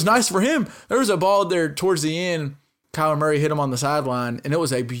bet it was nice for him. There was a ball there towards the end. Kyler Murray hit him on the sideline, and it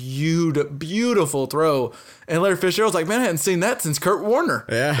was a beautiful throw. And Larry Fitzgerald's like, man, I hadn't seen that since Kurt Warner.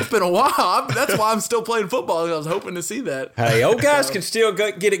 Yeah, it's been a while. That's why I'm still playing football. I was hoping to see that. Hey, old guys can still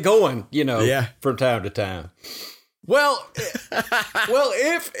get it going, from time to time. Well,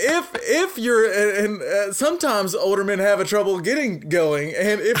 if you're, and sometimes older men have a trouble getting going,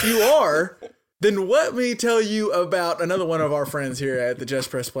 and if you are, then let me tell you about another one of our friends here at the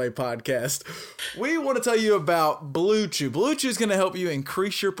Just Press Play podcast. We want to tell you about Blue Chew. Blue Chew is going to help you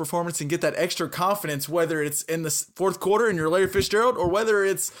increase your performance and get that extra confidence, whether it's in the fourth quarter and you're Larry Fitzgerald, or whether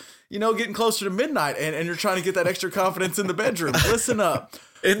it's, getting closer to midnight and you're trying to get that extra confidence in the bedroom. Listen up.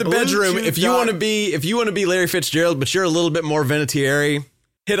 In the bedroom, if you want to be Larry Fitzgerald, but you're a little bit more Vinatieri,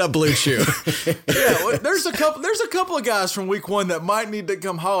 hit up Blue Chew. Yeah, there's a couple of guys from week 1 that might need to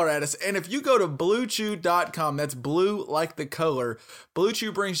come holler at us. And if you go to BlueChew.com, that's blue like the color. Blue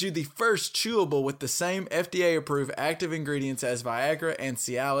Chew brings you the first chewable with the same FDA-approved active ingredients as Viagra and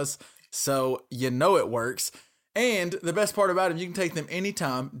Cialis, so it works. And the best part about them, you can take them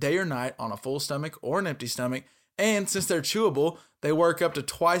anytime, day or night, on a full stomach or an empty stomach. And since they're chewable, they work up to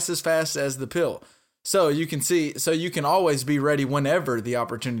twice as fast as the pill. So you can always be ready whenever the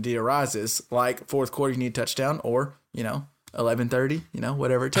opportunity arises, like fourth quarter, you need a touchdown, or, 11:30,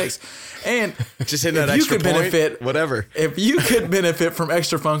 whatever it takes. And just hit that extra point, whatever. If you could benefit from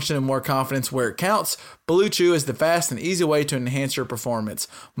extra function and more confidence where it counts, Blue Chew is the fast and easy way to enhance your performance.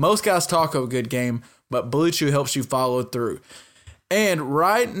 Most guys talk of a good game, but Blue Chew helps you follow through. And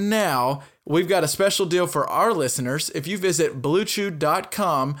right now, we've got a special deal for our listeners. If you visit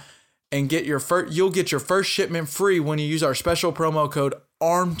BlueChew.com and you'll get your first shipment free when you use our special promo code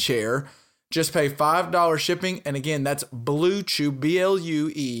ARMCHAIR. Just pay $5 shipping, and again, that's BlueChew,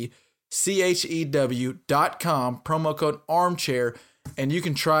 BlueChew.com, promo code ARMCHAIR, and you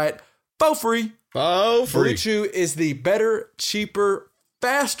can try it for free. Blue Chew is the better, cheaper,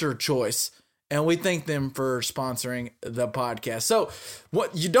 faster choice. And we thank them for sponsoring the podcast. So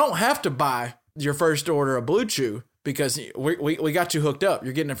you don't have to buy your first order of Blue Chew because we got you hooked up.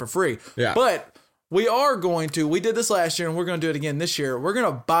 You're getting it for free. Yeah. But we did this last year and we're going to do it again this year. We're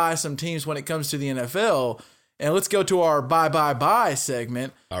going to buy some teams when it comes to the NFL. And let's go to our buy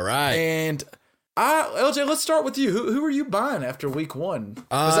segment. All right. And LJ, let's start with you. Who are you buying after week 1?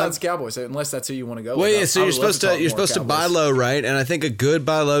 Besides Cowboys, unless that's who you want to go with. Well, yeah, so you're supposed to buy low, right? And I think a good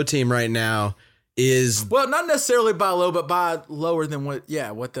buy low team right now is, well, not necessarily buy low, but buy lower than what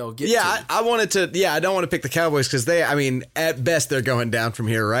they'll get. Yeah, to. I don't want to pick the Cowboys because at best they're going down from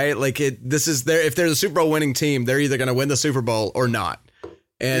here, right? Like if they're the Super Bowl winning team, they're either going to win the Super Bowl or not.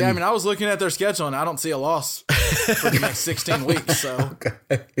 And I was looking at their schedule and I don't see a loss for the next 16 weeks. So,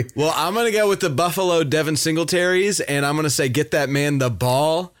 well, I'm going to go with the Buffalo Devin Singletaries, and I'm going to say get that man the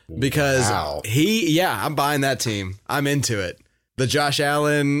ball because I'm buying that team. I'm into it. The Josh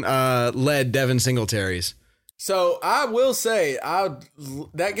Allen led Devin Singletaries. So I will say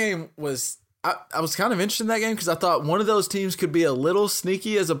that game was. I was kind of interested in that game because I thought one of those teams could be a little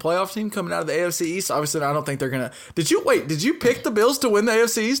sneaky as a playoff team coming out of the AFC East. Obviously, I don't think they're going to. Did you pick the Bills to win the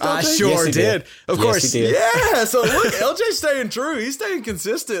AFC East? I sure did. Of course. He did. Yeah. So look, LJ's staying true. He's staying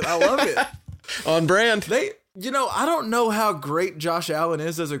consistent. I love it. On brand. I don't know how great Josh Allen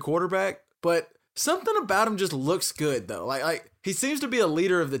is as a quarterback, but something about him just looks good though. Like he seems to be a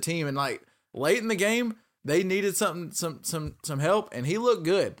leader of the team, and like late in the game, they needed some help, and he looked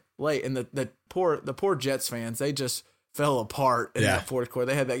good late. And the poor Jets fans, they just fell apart in that fourth quarter.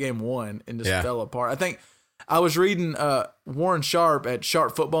 They had that game won and just fell apart. I think I was reading Warren Sharp at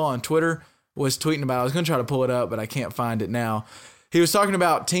Sharp Football on Twitter was tweeting about it. I was going to try to pull it up, but I can't find it now. He was talking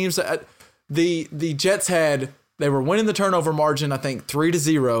about teams that the Jets they were winning the turnover margin, I think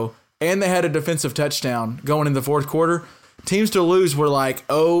 3-0, and they had a defensive touchdown going in the fourth quarter. Teams to lose were like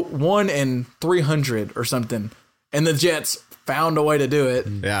 1-300 or something, and the Jets found a way to do it.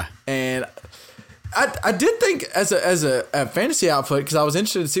 Yeah, and I did think as a fantasy output, because I was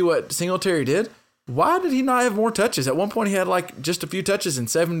interested to see what Singletary did. Why did he not have more touches? At one point, he had like just a few touches and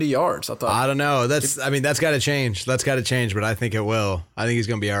 70 yards. I don't know. That's got to change. That's got to change, but I think it will. I think he's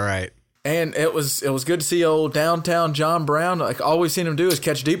going to be all right. And it was good to see old downtown John Brown. Like all we've seen him do is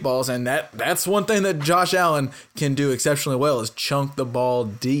catch deep balls, and that's one thing that Josh Allen can do exceptionally well is chunk the ball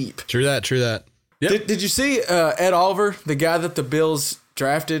deep. True that. Yep. Did you see Ed Oliver, the guy that the Bills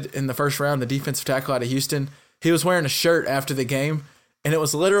drafted in the first round, the defensive tackle out of Houston? He was wearing a shirt after the game, and it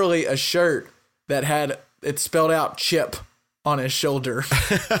was literally a shirt that had it spelled out Chip on his shoulder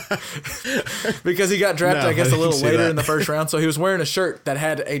because he got drafted, I guess, a little later in the first round. So he was wearing a shirt that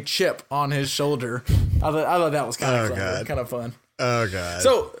had a chip on his shoulder. I thought that was kind of fun. Oh God.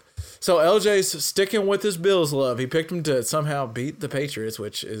 So LJ's sticking with his Bills love. He picked him to somehow beat the Patriots,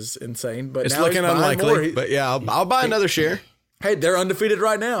 which is insane. But it's now looking unlikely. But yeah, I'll buy another share. Hey, they're undefeated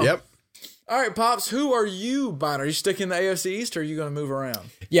right now. Yep. All right, Pops, who are you buying? Are you sticking in the AFC East, or are you going to move around?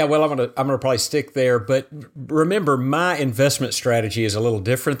 Yeah, well, I'm gonna probably stick there. But remember, my investment strategy is a little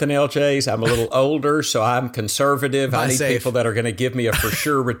different than LJ's. I'm a little older, so I'm conservative. I need people that are going to give me a for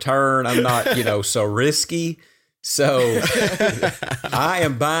sure return. I'm not, so risky. So I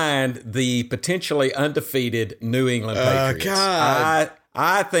am buying the potentially undefeated New England Patriots. God.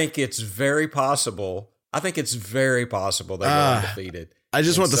 I think it's very possible. They go undefeated. I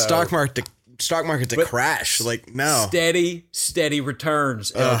just want the stock market to crash. Like, no. Steady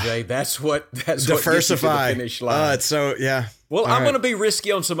returns, LJ. That's what diversify. What gets you to the finish line. It's so, yeah. Well, I'm going to be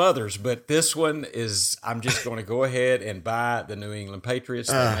risky on some others, but this one is, I'm just going to go ahead and buy the New England Patriots.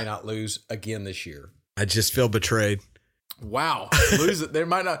 They may not lose again this year. I just feel betrayed. Wow. Lose it. They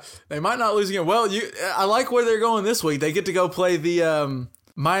might not lose again. Well, I like where they're going this week. They get to go play the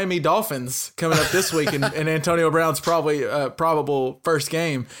Miami Dolphins coming up this week in Antonio Brown's probable first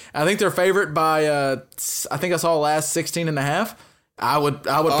game. I think they're favored by I think I saw last 16.5. I would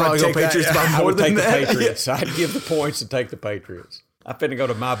probably go Patriots by more than that. I would take the Patriots. I'd give the points and take the Patriots. I'm finna go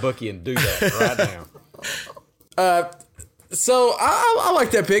to my bookie and do that right now. So I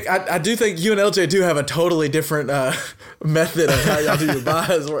like that pick. I do think you and LJ do have a totally different method of how y'all do your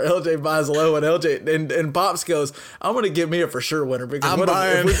buys, where LJ buys low and LJ and Pops goes, I'm going to give me a for sure winner because if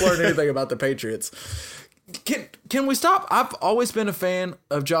we've learned anything about the Patriots. Can we stop? I've always been a fan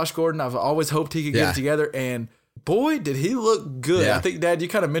of Josh Gordon. I've always hoped he could get it together, and boy, did he look good. Yeah. I think, Dad, you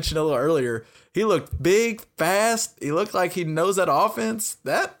kind of mentioned a little earlier. He looked big, fast. He looked like he knows that offense.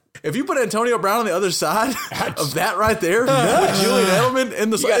 If you put Antonio Brown on the other side of that right there, with Julian Edelman in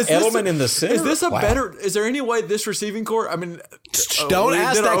the Edelman in the center. Is this better? Is there any way this receiving core? I mean, don't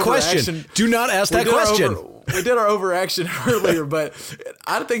ask that question. Do not ask that question. We did our overaction earlier, but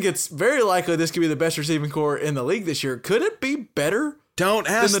I think it's very likely this could be the best receiving core in the league this year. Could it be better? Don't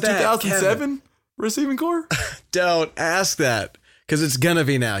ask than the 2007 receiving core? Don't ask that, because it's gonna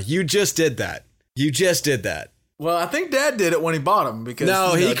be now. You just did that. Well, I think Dad did it when he bought him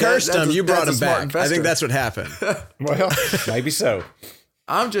because he cursed him. You brought him back. I think that's what happened. Well, maybe so.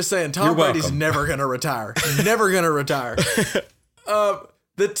 I'm just saying, Tom Brady's never going to retire. Never going to retire.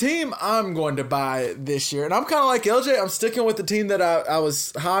 The team I'm going to buy this year, and I'm kind of like LJ. I'm sticking with the team that I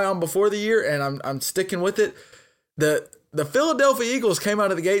was high on before the year, and I'm sticking with it. The Philadelphia Eagles came out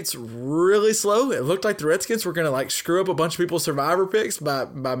of the gates really slow. It looked like the Redskins were going to screw up a bunch of people's survivor picks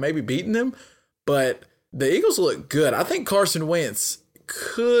by maybe beating them, but the Eagles look good. I think Carson Wentz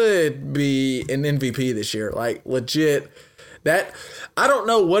could be an MVP this year. Legit. I don't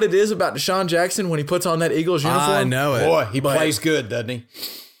know what it is about Deshaun Jackson when he puts on that Eagles uniform. I know it. Boy, he plays good, doesn't he?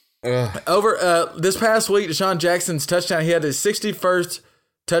 Over this past week, Deshaun Jackson's touchdown, he had his 61st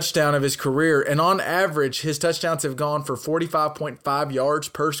touchdown of his career, and on average, his touchdowns have gone for 45.5 yards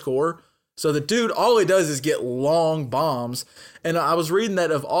per score. So the dude, all he does is get long bombs. And I was reading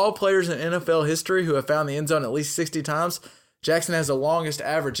that of all players in NFL history who have found the end zone at least 60 times, Jackson has the longest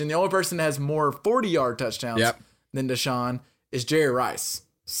average. And the only person that has more 40-yard touchdowns than Deshaun is Jerry Rice.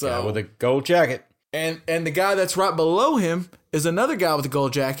 So with a gold jacket. And the guy that's right below him is another guy with a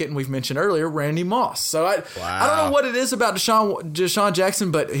gold jacket, and we've mentioned earlier, Randy Moss. So I don't know what it is about Deshaun Jackson,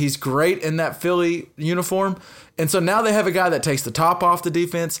 but he's great in that Philly uniform. And so now they have a guy that takes the top off the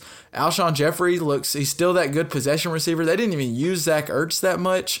defense. Alshon Jeffrey he's still that good possession receiver. They didn't even use Zach Ertz that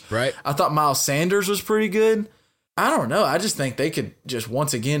much. Right. I thought Miles Sanders was pretty good. I don't know. I just think they could just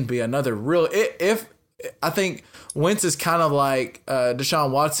once again be another real. If I think Wentz is kind of like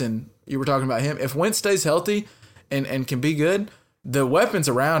Deshaun Watson. You were talking about him. If Wentz stays healthy and can be good, the weapons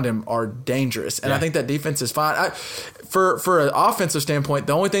around him are dangerous. And I think that defense is fine. For an offensive standpoint,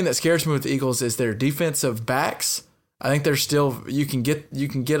 the only thing that scares me with the Eagles is their defensive backs. I think they're still you can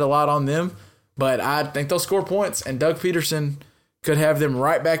get a lot on them, but I think they'll score points. And Doug Peterson could have them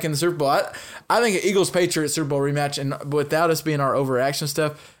right back in the Super Bowl. I think an Eagles-Patriots Super Bowl rematch, and without us being our overreaction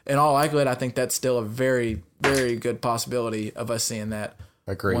stuff, in all likelihood, I think that's still a very, very good possibility of us seeing that.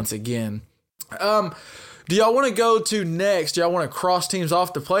 Agreed. Once again. Do y'all want to go to next? Do y'all want to cross teams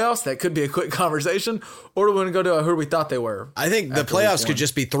off the playoffs? That could be a quick conversation. Or do we want to go to who we thought they were? I think the playoffs could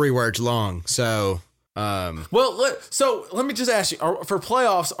just be 3 words long. So, Well, so let me just ask you, for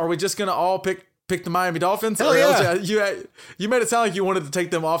playoffs, are we just going to all pick the Miami Dolphins? Hell yeah. You made it sound like you wanted to take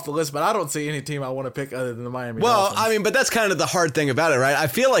them off the list, but I don't see any team I want to pick other than the Miami Dolphins. Well, I mean, but that's kind of the hard thing about it, right? I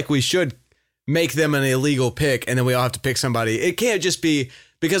feel like we should make them an illegal pick, and then we all have to pick somebody. It can't just be,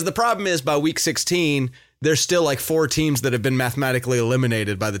 because the problem is by week 16, there's still like 4 teams that have been mathematically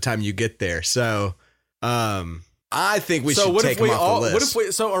eliminated by the time you get there. So I think we should take them off the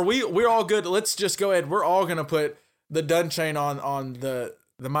list. We're all good. Let's just go ahead. We're all going to put the done chain on the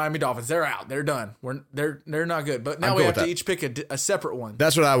Miami Dolphins. They're out. They're done. They're not good. But now we have to each pick a separate one.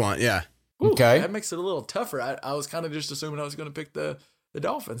 That's what I want. Yeah. Ooh, Okay. That makes it a little tougher. I was kind of just assuming I was going to pick the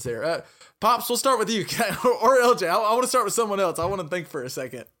Dolphins there. Pops, we'll start with you. Or LJ. I want to start with someone else. I want to think for a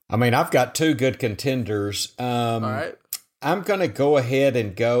second. I mean, I've got 2 good contenders. All right. I'm going to go ahead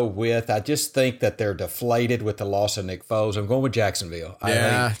and go with, I just think that they're deflated with the loss of Nick Foles. I'm going with Jacksonville.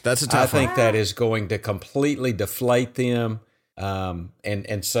 That's a tough one. I think that is going to completely deflate them.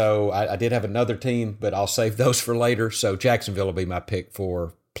 And so I did have another team, but I'll save those for later. So Jacksonville will be my pick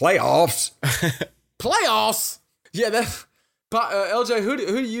for playoffs. Playoffs? Yeah, LJ, who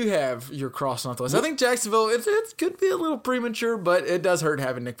do you have you're crossing off the list? I think Jacksonville, it could be a little premature, but it does hurt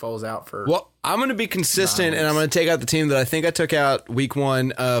having Nick Foles out for. Well, I'm going to be consistent, and I'm going to take out the team that I think I took out week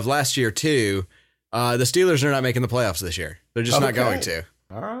 1 of last year, too. The Steelers are not making the playoffs this year. They're just not going to.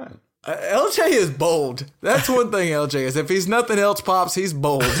 All right. LJ is bold. That's one thing LJ is. If he's nothing else, Pops, he's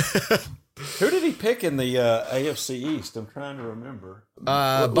bold. Who did he pick in the AFC East? I'm trying to remember. We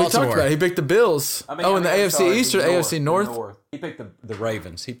talked about it. He picked the Bills. In the AFC East or AFC North? He picked the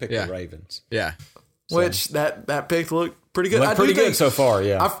Ravens. The Ravens. Yeah. Which that pick looked pretty good. Looked pretty good so far,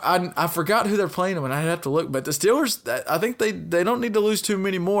 yeah. I forgot who they're playing them, and I'd have to look. But the Steelers, I think they don't need to lose too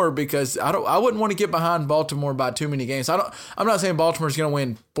many more, because I wouldn't want to get behind Baltimore by too many games. I'm not saying Baltimore's going to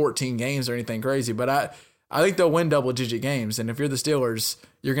win 14 games or anything crazy, but I think they'll win double-digit games. And if you're the Steelers,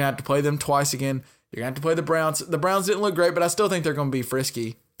 you're going to have to play them twice again. You're going to have to play the Browns. The Browns didn't look great, but I still think they're going to be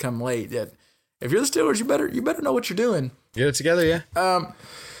frisky come late. If you're the Steelers, you better know what you're doing. Get it together, yeah.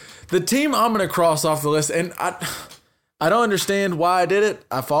 The team I'm going to cross off the list, and I don't understand why I did it.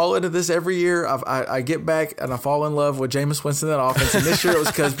 I fall into this every year. I get back and I fall in love with Jameis Winston in that offense. And this year it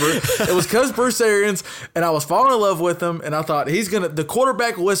was because Bruce Arians, and I was falling in love with him. And I thought the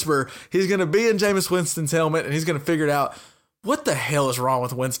quarterback whisperer, he's gonna be in Jameis Winston's helmet, and he's gonna figure it out. What the hell is wrong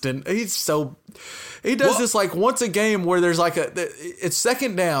with Winston? He does this like once a game where there's like it's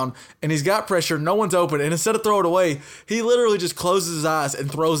second down and he's got pressure, no one's open, and instead of throw it away, he literally just closes his eyes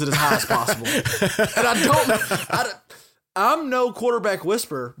and throws it as high as possible. And I'm no quarterback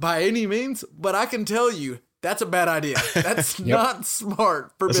whisperer by any means, but I can tell you that's a bad idea. That's not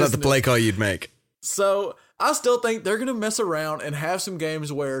smart for business. That's not the play call you'd make. So I still think they're going to mess around and have some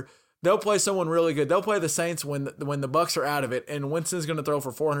games where they'll play someone really good. They'll play the Saints when the Bucs are out of it, and Winston's going to throw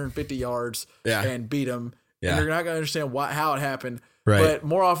for 450 yards and beat them. Yeah. And you're not going to understand how it happened. Right. But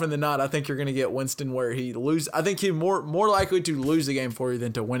more often than not, I think you're going to get Winston where he loses. I think he's more likely to lose the game for you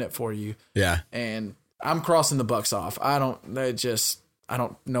than to win it for you. Yeah. And I'm crossing the Bucs off. I don't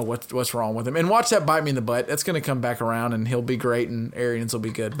know what's wrong with him. And watch that bite me in the butt. That's going to come back around, and he'll be great, and Arians will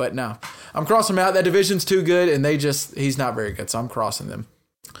be good. But no, I'm crossing him out. That division's too good, and he's not very good, so I'm crossing them.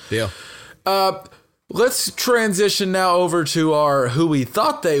 Deal. Let's transition now over to our who we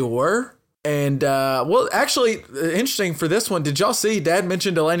thought they were. And, well, actually, interesting for this one. Did y'all see Dad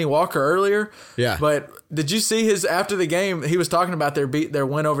mentioned Delaney Walker earlier? Yeah. But did you see his after the game? He was talking about their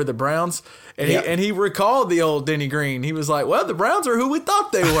win over the Browns, and he recalled the old Denny Green. He was like, "Well, the Browns are who we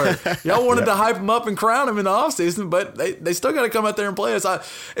thought they were. Y'all wanted to hype them up and crown them in the offseason, but they still got to come out there and play us."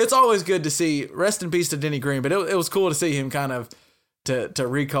 It's always good to see. Rest in peace to Denny Green, but it was cool to see him kind of to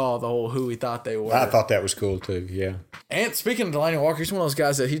recall the whole who we thought they were. I thought that was cool too. Yeah. And speaking of Delaney Walker, he's one of those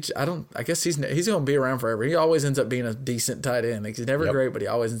guys that I guess he's going to be around forever. He always ends up being a decent tight end. Like, he's never great, but he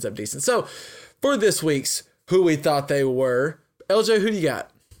always ends up decent. So for this week's who we thought they were, LJ, who do you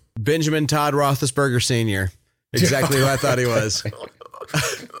got? Benjamin Todd Roethlisberger Sr. Exactly who I thought he was.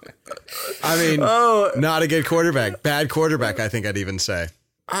 I mean, not a good quarterback. Bad quarterback, I think I'd even say.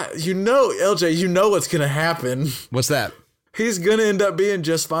 LJ, you know what's going to happen. What's that? He's going to end up being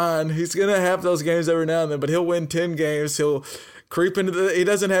just fine. He's going to have those games every now and then, but he'll win 10 games. He'll creep into he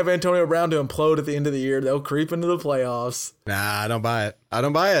doesn't have Antonio Brown to implode at the end of the year. They'll creep into the playoffs. Nah, I don't buy it.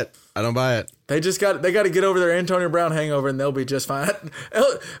 They got to get over their Antonio Brown hangover, and they'll be just fine.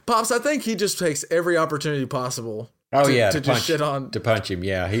 Pops, I think he just takes every opportunity possible. To just shit on, to punch him.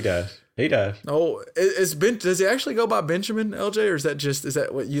 Yeah, he does. Oh, does he actually go by Benjamin, LJ, or is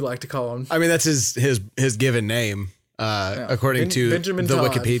that what you like to call him? I mean, that's his given name, according to Benjamin the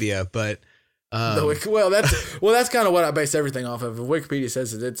Todd. Wikipedia. But that's kind of what I base everything off of. If Wikipedia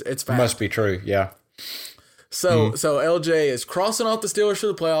says it's fact. Must be true. Yeah. So LJ is crossing off the Steelers for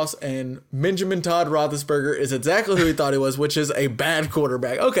the playoffs, and Benjamin Todd Roethlisberger is exactly who he thought he was, which is a bad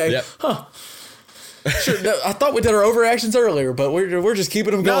quarterback. Okay, yep. Huh? Sure. I thought we did our overreactions earlier, but we're just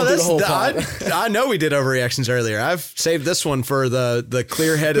keeping them going through the whole time. I know we did overreactions earlier. I've saved this one for the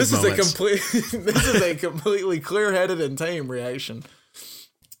clear-headed moments. This is a completely clear-headed and tame reaction.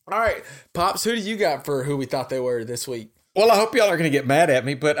 All right, Pops, who do you got for who we thought they were this week? Well, I hope y'all are going to get mad at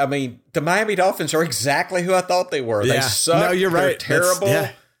me, but I mean, the Miami Dolphins are exactly who I thought they were. Yeah. They suck. No, you're right. They're terrible.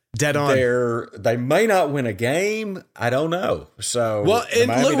 Dead on. They may not win a game. I don't know. So, well, and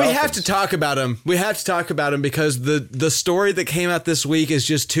look, we Dolphins. have to talk about them. We have to talk about them because the story that came out this week is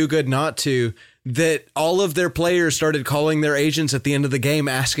just too good not to. That all of their players started calling their agents at the end of the game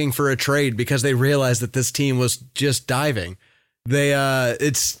asking for a trade because they realized that this team was just diving.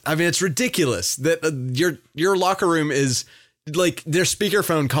 It's ridiculous that your locker room is like their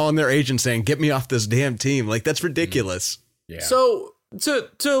speakerphone calling their agent saying, "Get me off this damn team." Like, that's ridiculous. Yeah. So to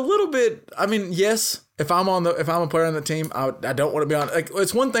a little bit, I mean, yes, if I'm a player on the team, I don't want to be on. Like,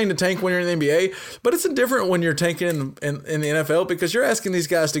 it's one thing to tank when you're in the NBA, but it's a different when you're tanking in the NFL because you're asking these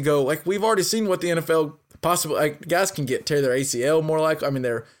guys to go. Like, we've already seen what the NFL possibly, like, guys can tear their ACL more like. I mean,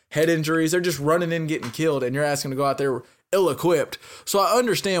 their head injuries, they're just running in, getting killed, and you're asking them to go out there ill-equipped. So I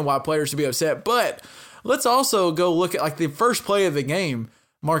understand why players should be upset, but let's also go look at like the first play of the game.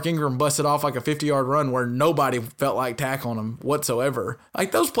 Mark Ingram busted off like a 50-yard run where nobody felt like tackling him whatsoever.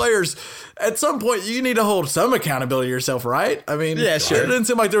 Like, those players, at some point, you need to hold some accountability to yourself, right? I mean, yeah, sure. It didn't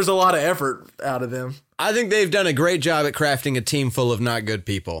seem like there was a lot of effort out of them. I think they've done a great job at crafting a team full of not good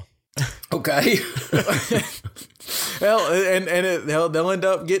people. Okay. Well, they'll end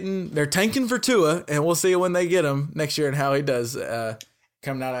up they're tanking for Tua, and we'll see when they get him next year and how he does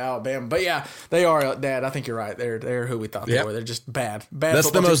coming out of Alabama. But yeah, they are, Dad. I think you're right. They're who we thought they were. They're just bad.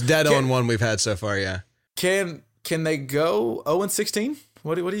 That's the most dead-on one we've had so far. Yeah. Can they go 0-16?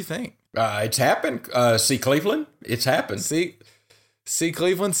 What do you think? It's happened. See Cleveland. It's happened. See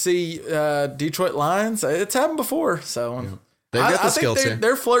Cleveland. See Detroit Lions. It's happened before. So. Yeah. They've got the skill too.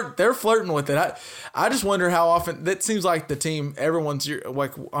 They're flirting with it. I just wonder how often that seems like the team. Everyone's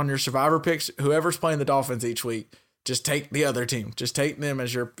like on your survivor picks. Whoever's playing the Dolphins each week, just take the other team. Just take them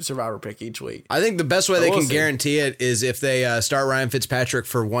as your survivor pick each week. I think the best way they can guarantee it is if they start Ryan Fitzpatrick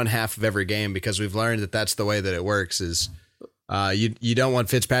for one half of every game, because we've learned that that's the way that it works. Is you don't want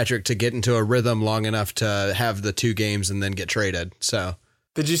Fitzpatrick to get into a rhythm long enough to have the 2 games and then get traded. So.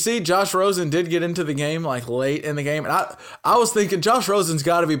 Did you see Josh Rosen did get into the game like late in the game? And I was thinking Josh Rosen's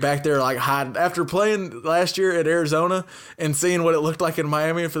got to be back there like hiding. After playing last year at Arizona and seeing what it looked like in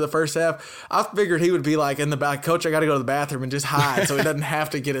Miami for the first half, I figured he would be like in the back, Coach, I got to go to the bathroom and just hide so he doesn't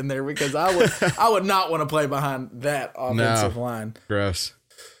have to get in there, because I would not want to play behind that offensive line. Gross.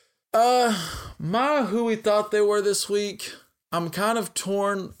 Who we thought they were this week, I'm kind of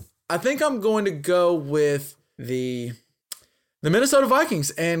torn. I think I'm going to go with the Minnesota Vikings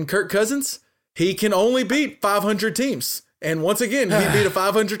and Kirk Cousins. He can only beat 500 teams. And once again, he beat a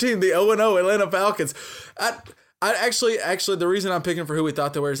 500 team, the 0-0 Atlanta Falcons. I actually, the reason I'm picking for who we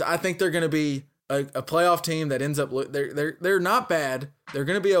thought they were is I think they're going to be a playoff team that ends up they're not bad. They're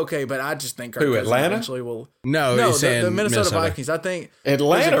going to be okay, but I just think Kirk Cousins Atlanta? eventually will. No, No, he's saying the Minnesota Vikings. I think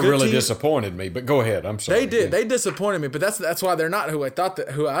Atlanta there's a good really team. disappointed me, but go ahead. I'm sorry. They did. They disappointed me, but that's why they're not who I thought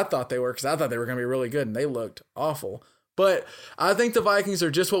they were, because I thought they were going to be really good and they looked awful. But I think the Vikings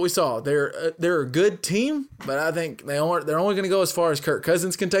are just what we saw. They're a good team, but I think they're only going to go as far as Kirk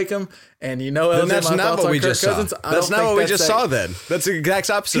Cousins can take them. And Then LJ, that's my not thoughts what on we Kirk just Cousins, saw. I That's don't not think what we that's just that- saw then. That's the exact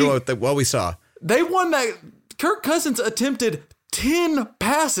opposite of what we saw. They won that. Kirk Cousins attempted 10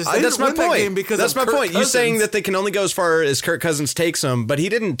 passes. They That's didn't my win that game point. because That's of my Kirk point. You saying Cousins. that they can only go as far as Kirk Cousins takes them, but he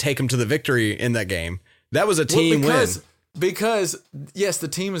didn't take them to the victory in that game. That was a team win. Because yes, the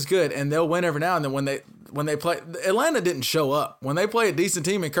team is good and they'll win every now and then when they play. Atlanta didn't show up. When they play a decent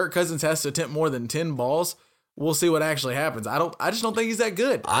team and Kirk Cousins has to attempt more than 10 balls, we'll see what actually happens. I just don't think he's that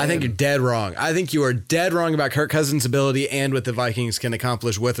good. I think you're dead wrong. I think you are dead wrong about Kirk Cousins' ability and what the Vikings can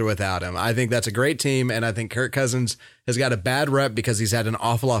accomplish with or without him. I think that's a great team, and I think Kirk Cousins has got a bad rep because he's had an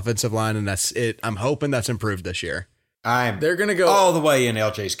awful offensive line, and that's it. I'm hoping that's improved this year. They're going to go all the way in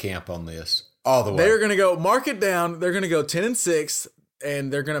LJ's camp on this. All the way. They're going to go mark it down. They're going to go 10-6,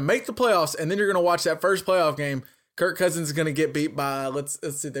 and they're going to make the playoffs. And then you're going to watch that first playoff game. Kirk Cousins is going to get beat by let's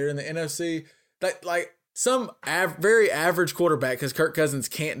see, they're in the NFC. Some very average quarterback, because Kirk Cousins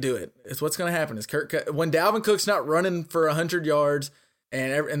can't do it. It's what's going to happen. Is when Dalvin Cook's not running for 100 yards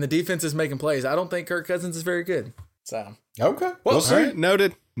and the defense is making plays, I don't think Kirk Cousins is very good. So okay. Well, We'll see. All right,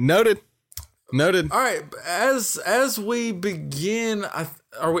 noted. all right, as we begin, I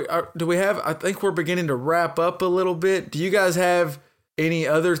think we're beginning to wrap up a little bit. Do you guys have any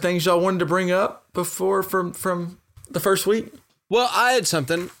other things y'all wanted to bring up before from the first week? Well, I had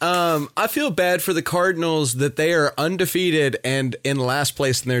something. I feel bad for the Cardinals that they are undefeated and in last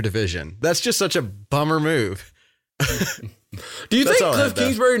place in their division. That's just such a bummer move. Do you That's think all I Cliff had, though.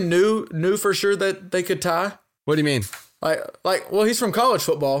 Kingsbury knew for sure that they could tie? What do you mean? Well, he's from college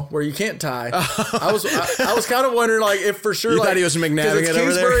football where you can't tie. I was kind of wondering, if for sure, You thought he was McNabbing 'cause it's it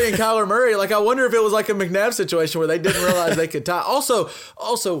over there? Kingsbury and Kyler Murray. I wonder if it was like a McNabb situation where they didn't realize they could tie. Also,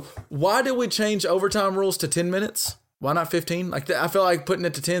 why did we change overtime rules to 10 minutes? Why not 15? I feel like putting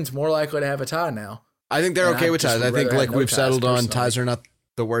it to 10 is more likely to have a tie now. I think they're And okay I with just ties. I would think rather have no we've ties, settled on personally. ties are not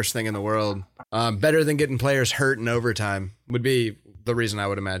the worst thing in the world. Better than getting players hurt in overtime would be the reason I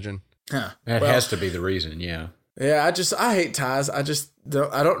would imagine. Huh. That Well, has to be the reason, yeah. Yeah, I hate ties. I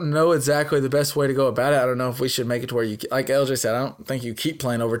don't know exactly the best way to go about it. I don't know if we should make it to where like LJ said, I don't think you keep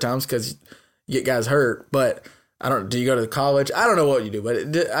playing overtimes because you get guys hurt. But do you go to college? I don't know what you do,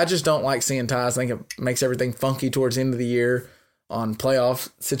 but I just don't like seeing ties. I think it makes everything funky towards the end of the year on playoff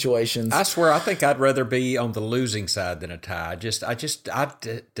situations. I swear, I think I'd rather be on the losing side than a tie. I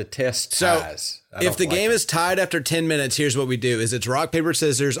detest ties. I If don't the like game it. is tied after 10 minutes, here's what we do: it's rock, paper,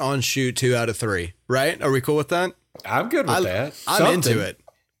 scissors on shoot 2 out of 3. Right? Are we cool with that? I'm good with that. I'm Something. into it.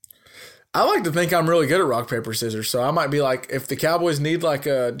 I like to think I'm really good at rock, paper, scissors. So I might be like, if the Cowboys need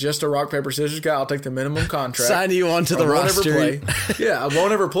just a rock, paper, scissors guy, I'll take the minimum contract. Sign you onto the I won't roster. ever play. Yeah, I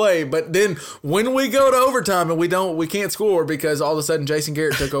won't ever play. But then when we go to overtime and we can't score because all of a sudden Jason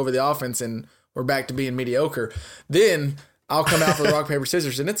Garrett took over the offense and we're back to being mediocre, then I'll come out for the rock, paper,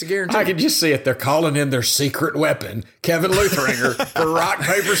 scissors, and it's a guarantee. I can just see it. They're calling in their secret weapon, Kevin Lutheringer, for rock,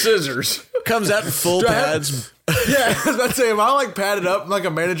 paper, scissors. Comes out in full Do I have- pads. Yeah, I was about to say, am I padded up like a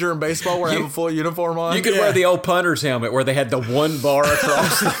manager in baseball where I have a full uniform on? You could wear the old punter's helmet where they had the one bar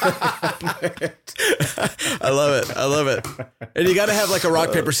across. I love it. And you got to have a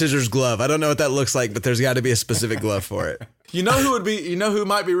rock, paper, scissors glove. I don't know what that looks like, but there's got to be a specific glove for it. You know who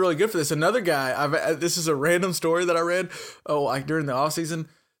might be really good for this? Another guy. This is a random story that I read. During the offseason.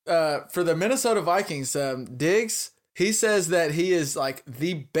 For the Minnesota Vikings, Diggs, he says that he is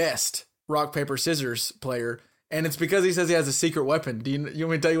the best rock, paper, scissors player. And it's because he says he has a secret weapon. Do you want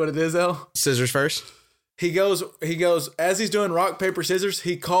me to tell you what it is, El? Scissors first. He goes, as he's doing rock, paper, scissors,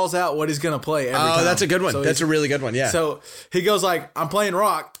 he calls out what he's going to play every time. That's a good one. So That's a really good one. Yeah. So he goes I'm playing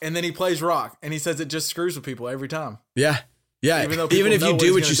rock, and then he plays rock. And he says it just screws with people every time. Yeah. Even though people Even if know you what do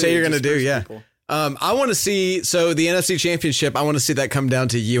he's what gonna you say do, you're it going to just do. screws Yeah. people. I want to see, the NFC Championship, I want to see that come down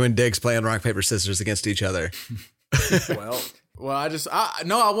to you and Diggs playing rock, paper, scissors against each other. Well,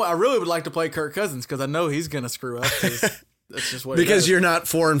 I really would like to play Kirk Cousins because I know he's going to screw up. That's just what. Because you're not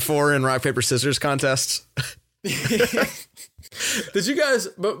 4-4 in rock, paper, scissors contests. Did you guys?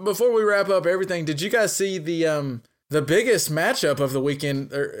 But before we wrap up everything, did you guys see the biggest matchup of the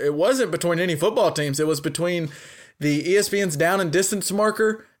weekend? It wasn't between any football teams. It was between the ESPN's down and distance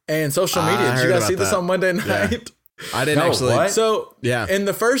marker and social media. I Did you heard guys see about this that. on Monday night? I didn't actually. what? So Yeah. in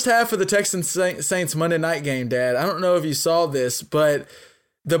the first half of the Texans Saints Monday night game, Dad, I don't know if you saw this, but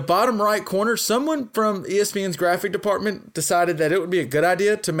the bottom right corner, someone from ESPN's graphic department decided that it would be a good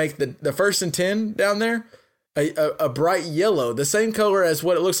idea to make the 1st and 10 down there a bright yellow, the same color as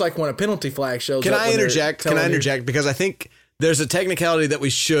what it looks like when a penalty flag shows Can up. I interject? Can I interject? Because I think there's a technicality that we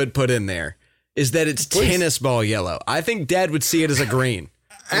should put in there, is that it's tennis ball yellow. I think Dad would see it as a green.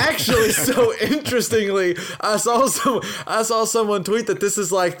 Actually, so interestingly, I saw someone tweet that this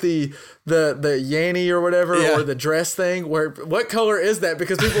is like the Yanny or whatever, or the dress thing. Where what color is that?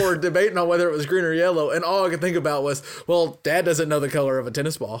 Because people were debating on whether it was green or yellow, and all I could think about was, well, Dad doesn't know the color of a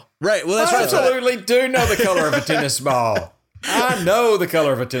tennis ball. Right. Well, that's I right. absolutely do know the color of a tennis ball. I know the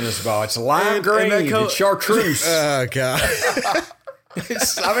color of a tennis ball. It's lime green. It's chartreuse. Oh God.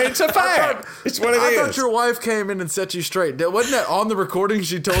 It's a fact. It's what it is. I thought your wife came in and set you straight. Wasn't that on the recording?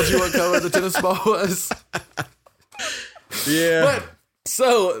 She told you what color the tennis ball was. Yeah. But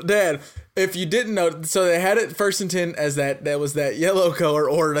so, Dad, if you didn't know, so they had it 1st and 10 as that was that yellow color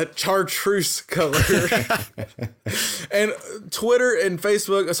or that chartreuse color. And Twitter and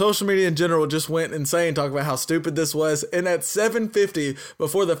Facebook, social media in general, just went insane talking about how stupid this was. And at 7:50,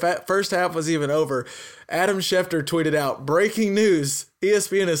 before the first half was even over, Adam Schefter tweeted out, "Breaking news,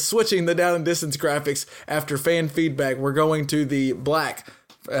 ESPN is switching the down and distance graphics after fan feedback. We're going to the black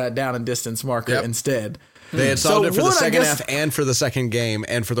down and distance marker instead." They had solved it for the second half and for the second game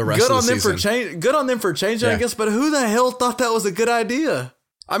and for the rest of the season. Good on them for changing, I guess, but who the hell thought that was a good idea?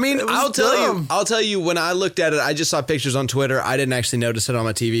 I mean, I'll tell you, when I looked at it, I just saw pictures on Twitter. I didn't actually notice it on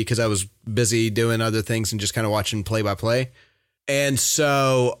my TV because I was busy doing other things and just kind of watching play-by-play. And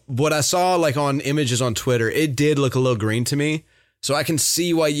so what I saw like on images on Twitter, it did look a little green to me. So I can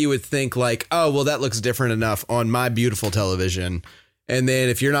see why you would think like, oh, well, that looks different enough on my beautiful television. And then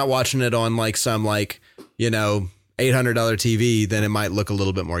if you're not watching it on like some like, $800 TV, then it might look a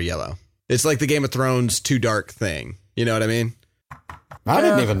little bit more yellow. It's like the Game of Thrones Too Dark thing. You know what I mean? I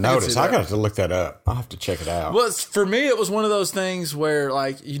didn't even notice. I got to look that up. I'll have to check it out. Well, for me, it was one of those things where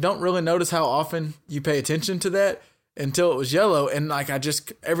like you don't really notice how often you pay attention to that until it was yellow. And like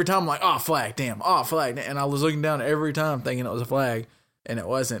every time I'm like, oh, flag, damn, oh, flag. And I was looking down every time thinking it was a flag, and it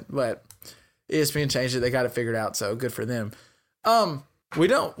wasn't. But ESPN changed it. They got it figured out, so good for them. We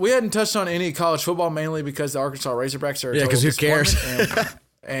hadn't touched on any college football, mainly because the Arkansas Razorbacks are because who cares?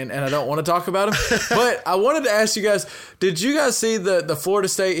 And I don't want to talk about them. But I wanted to ask you guys, did you guys see the Florida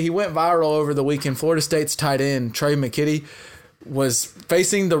State? He went viral over the weekend. Florida State's tight end, Trey McKitty, was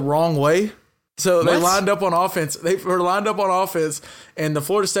facing the wrong way. So they lined up on offense. They were lined up on offense, and the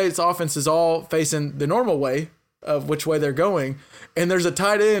Florida State's offense is all facing the normal way of which way they're going. And there's a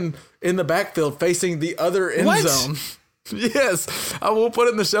tight end in the backfield facing the other end zone. Yes, I will put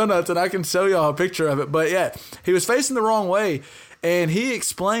it in the show notes and I can show y'all a picture of it. But yeah, he was facing the wrong way, and he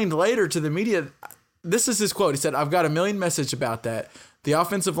explained later to the media, this is his quote. He said, "I've got a million messages about that. The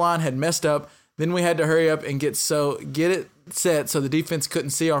offensive line had messed up. Then we had to hurry up and get it set so the defense couldn't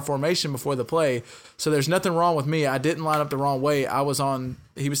see our formation before the play. So there's nothing wrong with me. I didn't line up the wrong way.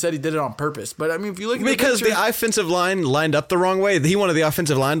 He said he did it on purpose. But I mean, if you look at the offensive line lined up the wrong way, he wanted the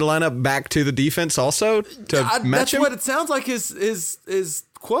offensive line to line up back to the defense also to match him. That's what it sounds like his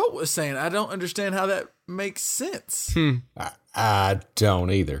quote was saying. I don't understand how that makes sense. I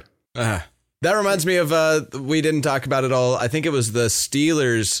don't either. That reminds me of we didn't talk about it all. I think it was the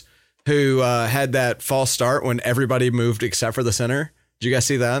Steelers who had that false start when everybody moved except for the center. Did you guys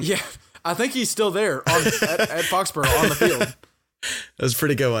see that? Yeah, I think he's still there at Foxborough on the field. That was a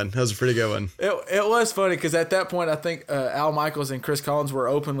pretty good one. It was funny because at that point, I think Al Michaels and Chris Collins were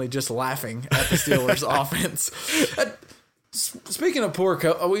openly just laughing at the Steelers' offense. Speaking of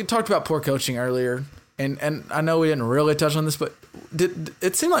we talked about poor coaching earlier, and I know we didn't really touch on this, but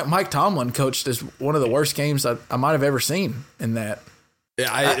it seemed like Mike Tomlin coached as one of the worst games I might have ever seen in that.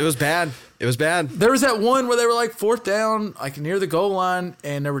 Yeah, it was bad. It was bad. There was that one where they were like fourth down, like near the goal line,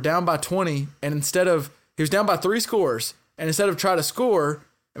 and they were down by 20. And he was down by 3 scores. And instead of try to score,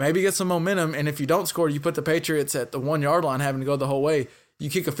 maybe get some momentum, and if you don't score, you put the Patriots at the 1 yard line, having to go the whole way.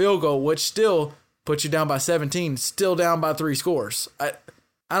 You kick a field goal, which still puts you down by 17, still down by 3 scores. I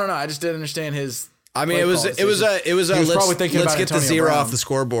don't know. I just didn't understand his. I mean, it was a let's get the 0 Brown off the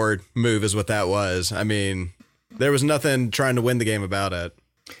scoreboard move is what that was. I mean, there was nothing trying to win the game about it.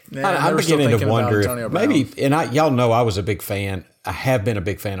 I'm beginning to wonder if maybe, and y'all know I was a big fan. I have been a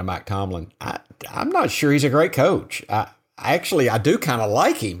big fan of Mike Tomlin. I'm not sure he's a great coach. I do kind of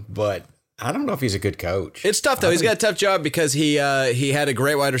like him, but I don't know if he's a good coach. It's tough though. He's got a tough job because he had a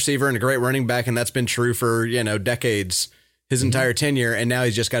great wide receiver and a great running back, and that's been true for decades. his entire tenure, and now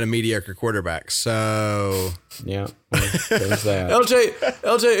he's just got a mediocre quarterback. So Yeah, well, there's that.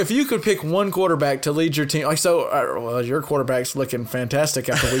 LJ, if you could pick one quarterback to lead your team, well, your quarterback's looking fantastic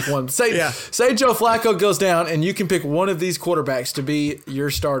after week one. Say Joe Flacco goes down, and you can pick one of these quarterbacks to be your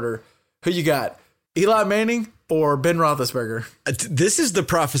starter. Who you got? Eli Manning or Ben Roethlisberger? this is the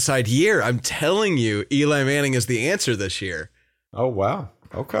prophesied year. I'm telling you, Eli Manning is the answer this year. Oh, wow.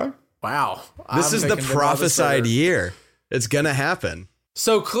 Okay. Wow, This is the prophesied year. It's gonna happen.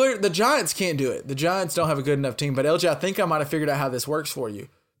 So clear, the Giants can't do it. The Giants don't have a good enough team. But LJ, I think I might have figured out how this works for you.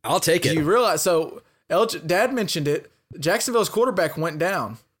 I'll take it. You realize? So LJ, Dad mentioned it. Jacksonville's quarterback went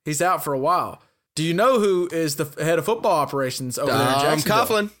down. He's out for a while. Do you know who is the head of football operations over there in Jacksonville?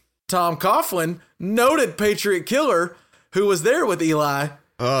 Coughlin. Tom Coughlin, noted Patriot killer, who was there with Eli.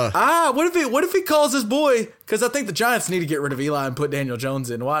 What if he calls his boy? Because I think the Giants need to get rid of Eli and put Daniel Jones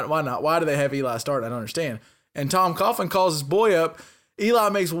in. Why not? Why do they have Eli start? I don't understand. And Tom Coughlin calls his boy up. Eli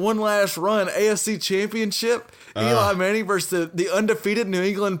makes one last run, AFC Championship. Eli Manning versus the undefeated New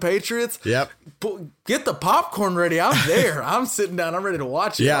England Patriots. Yep. Get the popcorn ready. I'm there. I'm sitting down. I'm ready to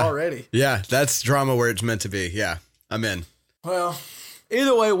watch it already. Yeah, that's drama where it's meant to be. Yeah, I'm in. Well,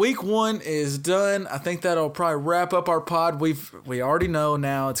 either way, week one is done. I think that'll probably wrap up our pod. We already know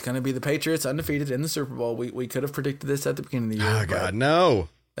now it's going to be the Patriots undefeated in the Super Bowl. We could have predicted this at the beginning of the year. Oh, God, no.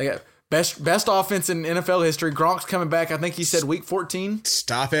 They got best offense in NFL history. Gronk's coming back. I think he said week 14.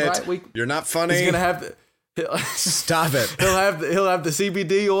 Stop it. Right? You're not funny. He's going to have Stop it. He'll have the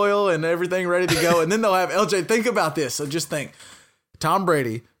CBD oil and everything ready to go. And then they'll have LJ. Think about this. So just think, Tom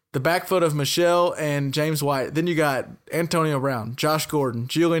Brady, the back foot of Michelle and James White. Then you got Antonio Brown, Josh Gordon,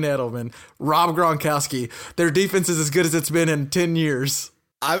 Julian Edelman, Rob Gronkowski. Their defense is as good as it's been in 10 years.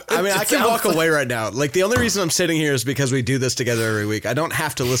 I can walk away right now. Like, the only reason I'm sitting here is because we do this together every week. I don't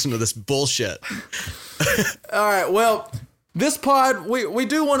have to listen to this bullshit. All right. Well, this pod, we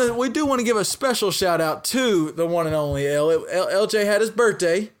do want to give a special shout out to the one and only LJ had his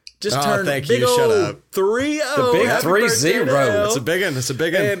birthday. Just turned thank big you. old Shut up. 3-0. The big Happy 3-0. birthday to L. It's a big one. It's a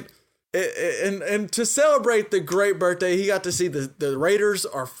big one. And to celebrate the great birthday, he got to see the Raiders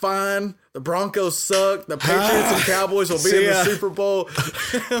are fine. The Broncos suck. The Patriots and Cowboys will be in the Super Bowl.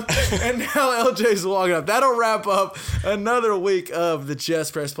 And now LJ's walking up. That'll wrap up another week of the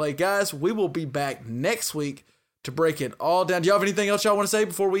Chest Press Play. Guys, we will be back next week to break it all down. Do y'all have anything else y'all want to say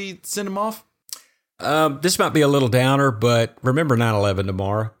before we send them off? This might be a little downer, but remember 9/11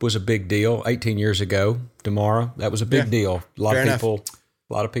 tomorrow was a big deal. 18 years ago tomorrow, that was a big deal. A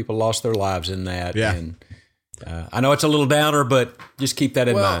lot of people lost their lives in that. Yeah. And I know it's a little downer, but just keep that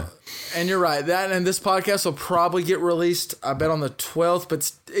in mind. And you're right. That and this podcast will probably get released, I bet, on the 12th.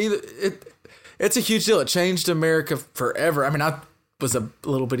 But it's a huge deal. It changed America forever. I mean, I was a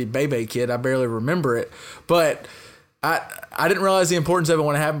little bitty baby kid. I barely remember it, but I didn't realize the importance of it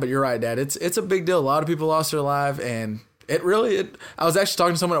when it happened. But you're right, Dad. It's a big deal. A lot of people lost their life, and I was actually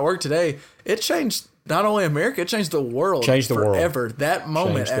talking to someone at work today. It changed not only America, it changed the world. Forever. That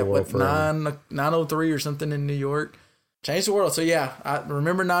moment at 9:03 or something in New York changed the world. So yeah, I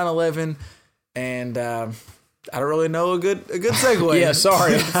remember 9/11, and I don't really know a good segue. Yeah,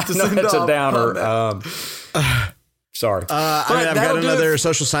 sorry. I know it's a downer. Sorry. I've got another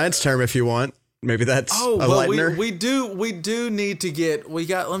social science term if you want. Maybe that's a lightener. We do need to get.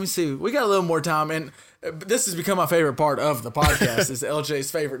 Let me see. We got a little more time, and this has become my favorite part of the podcast. Is LJ's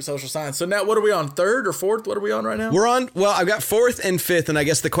favorite social science. So now, what are we on? Third or fourth? What are we on right now? We're on. Well, I've got fourth and fifth, and I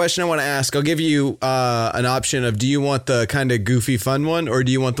guess the question I want to ask, I'll give you an option of: do you want the kind of goofy, fun one, or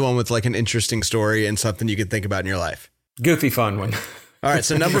do you want the one with like an interesting story and something you could think about in your life? Goofy, fun one. All right,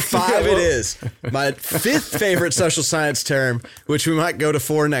 so number 5 it is. My fifth favorite social science term, which we might go to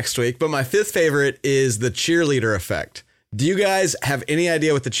 4 next week, but my fifth favorite is the cheerleader effect. Do you guys have any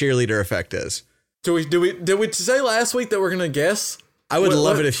idea what the cheerleader effect is? Did we say last week that we're gonna guess? I would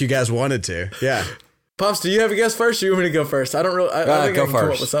love it if you guys wanted to. Yeah. Pops, do you have a guess first, or you want me to go first? I don't really. I think go I can come up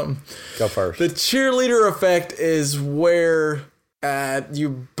first. with something. Go first. The cheerleader effect is where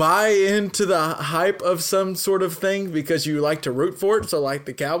you buy into the hype of some sort of thing because you like to root for it. So, like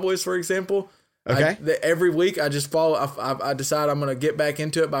the Cowboys, for example. Okay. Every week, I just follow. I decide I'm going to get back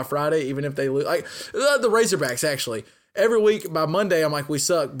into it by Friday, even if they lose. Like the Razorbacks, actually. Every week by Monday, I'm like, we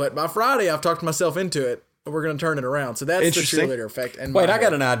suck. But by Friday, I've talked myself into it. We're going to turn it around. So that's the cheerleader effect. And wait, I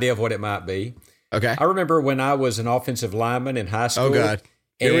got an idea of what it might be. Okay. I remember when I was an offensive lineman in high school. Oh, God.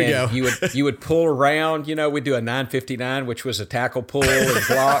 Here we go. You would pull around, we'd do a 959, which was a tackle pull and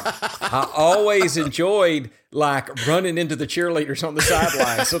block. I always enjoyed like running into the cheerleaders on the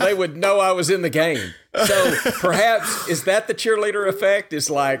sideline so they would know I was in the game. So perhaps, is that the cheerleader effect? Is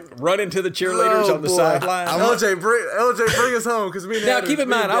like running to the cheerleaders on the sideline? LJ, bring us home because now keep in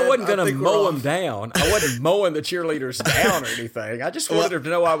mind, I wasn't going to mow them down. I wasn't mowing the cheerleaders down or anything. I just wanted them to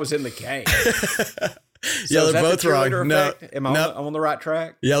know I was in the game. So they're both wrong. No, Am I on the right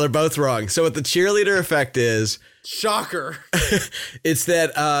track? Yeah, they're both wrong. So what the cheerleader effect is, shocker. It's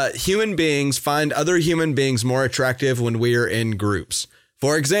that human beings find other human beings more attractive when we are in groups.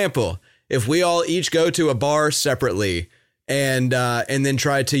 For example, if we all each go to a bar separately and then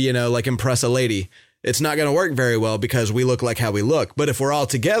try to, like impress a lady, it's not going to work very well because we look like how we look. But if we're all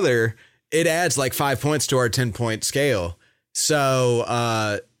together, it adds like 5 points to our 10-point scale.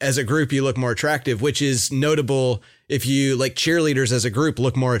 So as a group, you look more attractive, which is notable if you like cheerleaders as a group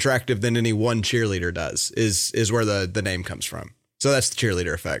look more attractive than any one cheerleader does is where the name comes from. So that's the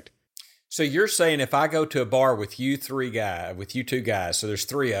cheerleader effect. So you're saying if I go to a bar with you two guys, so there's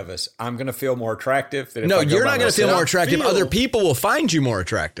three of us, I'm going to feel more attractive than if I go you're by not going to feel myself? more attractive. Other people will find you more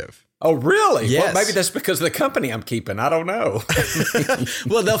attractive. Oh, really? Yes. Well, maybe that's because of the company I'm keeping. I don't know.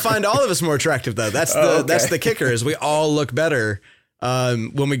 Well, they'll find all of us more attractive, though. That's that's the kicker is we all look better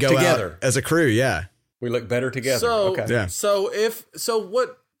when we go together out as a crew. Yeah. We look better together. So, okay. Yeah.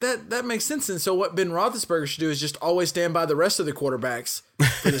 What that makes sense. And so what Ben Roethlisberger should do is just always stand by the rest of the quarterbacks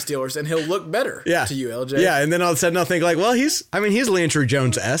for the Steelers, and he'll look better to you, LJ. Yeah, and then all of a sudden I'll think like, well, he's Landry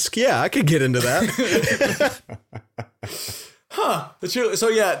Jones-esque. Yeah, I could get into that. So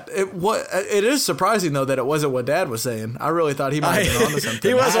yeah, it is surprising though that it wasn't what Dad was saying. I really thought he might have been onto something.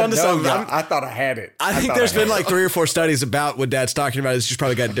 He was onto something. I thought I had it. I think there's been like 3 or 4 studies about what Dad's talking about. It's just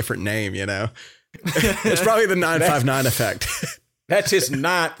probably got a different name, It's probably the 959 effect. That's his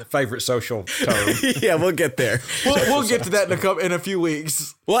 9th favorite social term. Yeah, we'll get there. We'll get to that in a few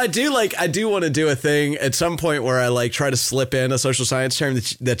weeks. Well, I do want to do a thing at some point where I like try to slip in a social science term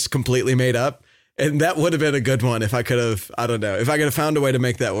that's completely made up. And that would have been a good one if I could have, I don't know, if I could have found a way to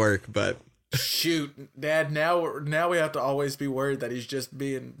make that work, but. Shoot, Dad, now we have to always be worried that he's just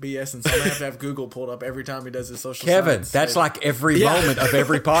being BS, and so I'm going to have Google pulled up every time he does his social Kevin, science. that's like every moment of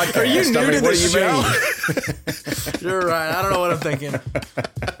every podcast. Are you new to this show? You're right. I don't know what I'm thinking.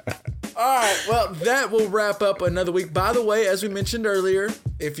 All right, well, that will wrap up another week. By the way, as we mentioned earlier,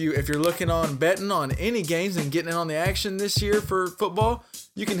 if you're looking on betting on any games and getting in on the action this year for football,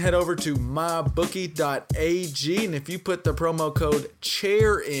 you can head over to mybookie.ag, and if you put the promo code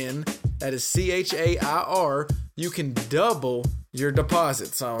CHAIR in, that is CHAIR, you can double your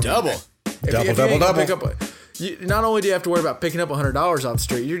deposit. So Double. Double. Not only do you have to worry about picking up $100 off the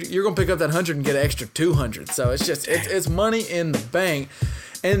street, you're going to pick up that 100 and get an extra 200. So it's just it's money in the bank.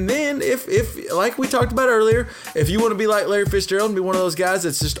 And then if like we talked about earlier, if you want to be like Larry Fitzgerald and be one of those guys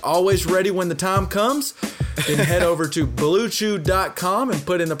that's just always ready when the time comes, then head over to BlueChew.com and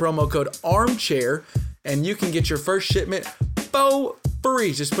put in the promo code ARMCHAIR, and you can get your first shipment for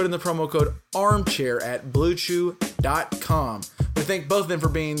free. Just put in the promo code ARMCHAIR at BlueChew.com. We thank both of them for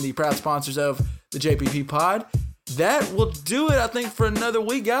being the proud sponsors of the JPP Pod. That will do it, I think, for another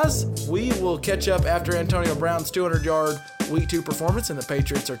week, guys. We will catch up after Antonio Brown's 200-yard Week 2 performance, and the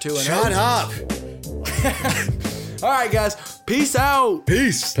Patriots are 2-0. Shut up. All right, guys. Peace out.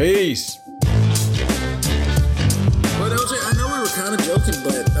 Peace. But LJ, I know we were kind of joking,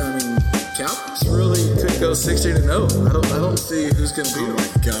 but I mean, Cowboys really could go 16-0. I don't see who's going to beat them. Oh my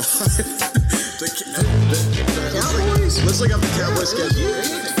god. the Cowboys? Let's look up the Cowboys schedule.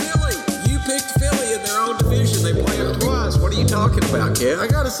 You picked Philly in their own division. They play them twice. What are you talking about, kid? I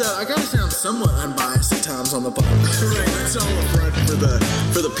gotta sound somewhat unbiased at times on the podcast. Right, that's all a front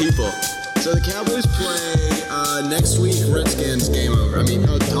for the people. So the Cowboys play next week. Redskins, game over. I mean,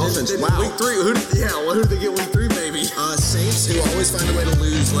 Dolphins. Wow. Week 3. Who do they get week 3, baby? Saints, who always find a way to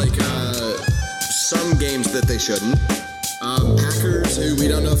lose like some games that they shouldn't. Packers, who we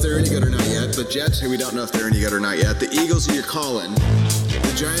don't know if they're any good or not yet. The Jets, who we don't know if they're any good or not yet. The Eagles, who you're calling.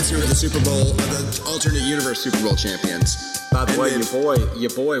 The Giants, who are the Super Bowl, the alternate universe Super Bowl champions. By the way, your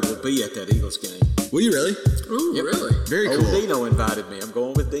boy will be at that Eagles game. Will you really? Ooh, really? Very cool. Dino invited me. I'm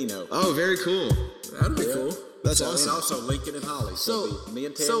going with Dino. Oh, very cool. That'd be cool. That's And awesome. also Lincoln and Holly. So me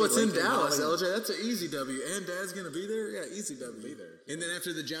and Tammy, it's in Lincoln, and Dallas, Holly. LJ. That's an easy W. And Dad's gonna be there. Yeah, easy W. And then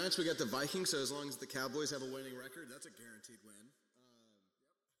after the Giants, we got the Vikings. So as long as the Cowboys have a winning record, that's a guaranteed win.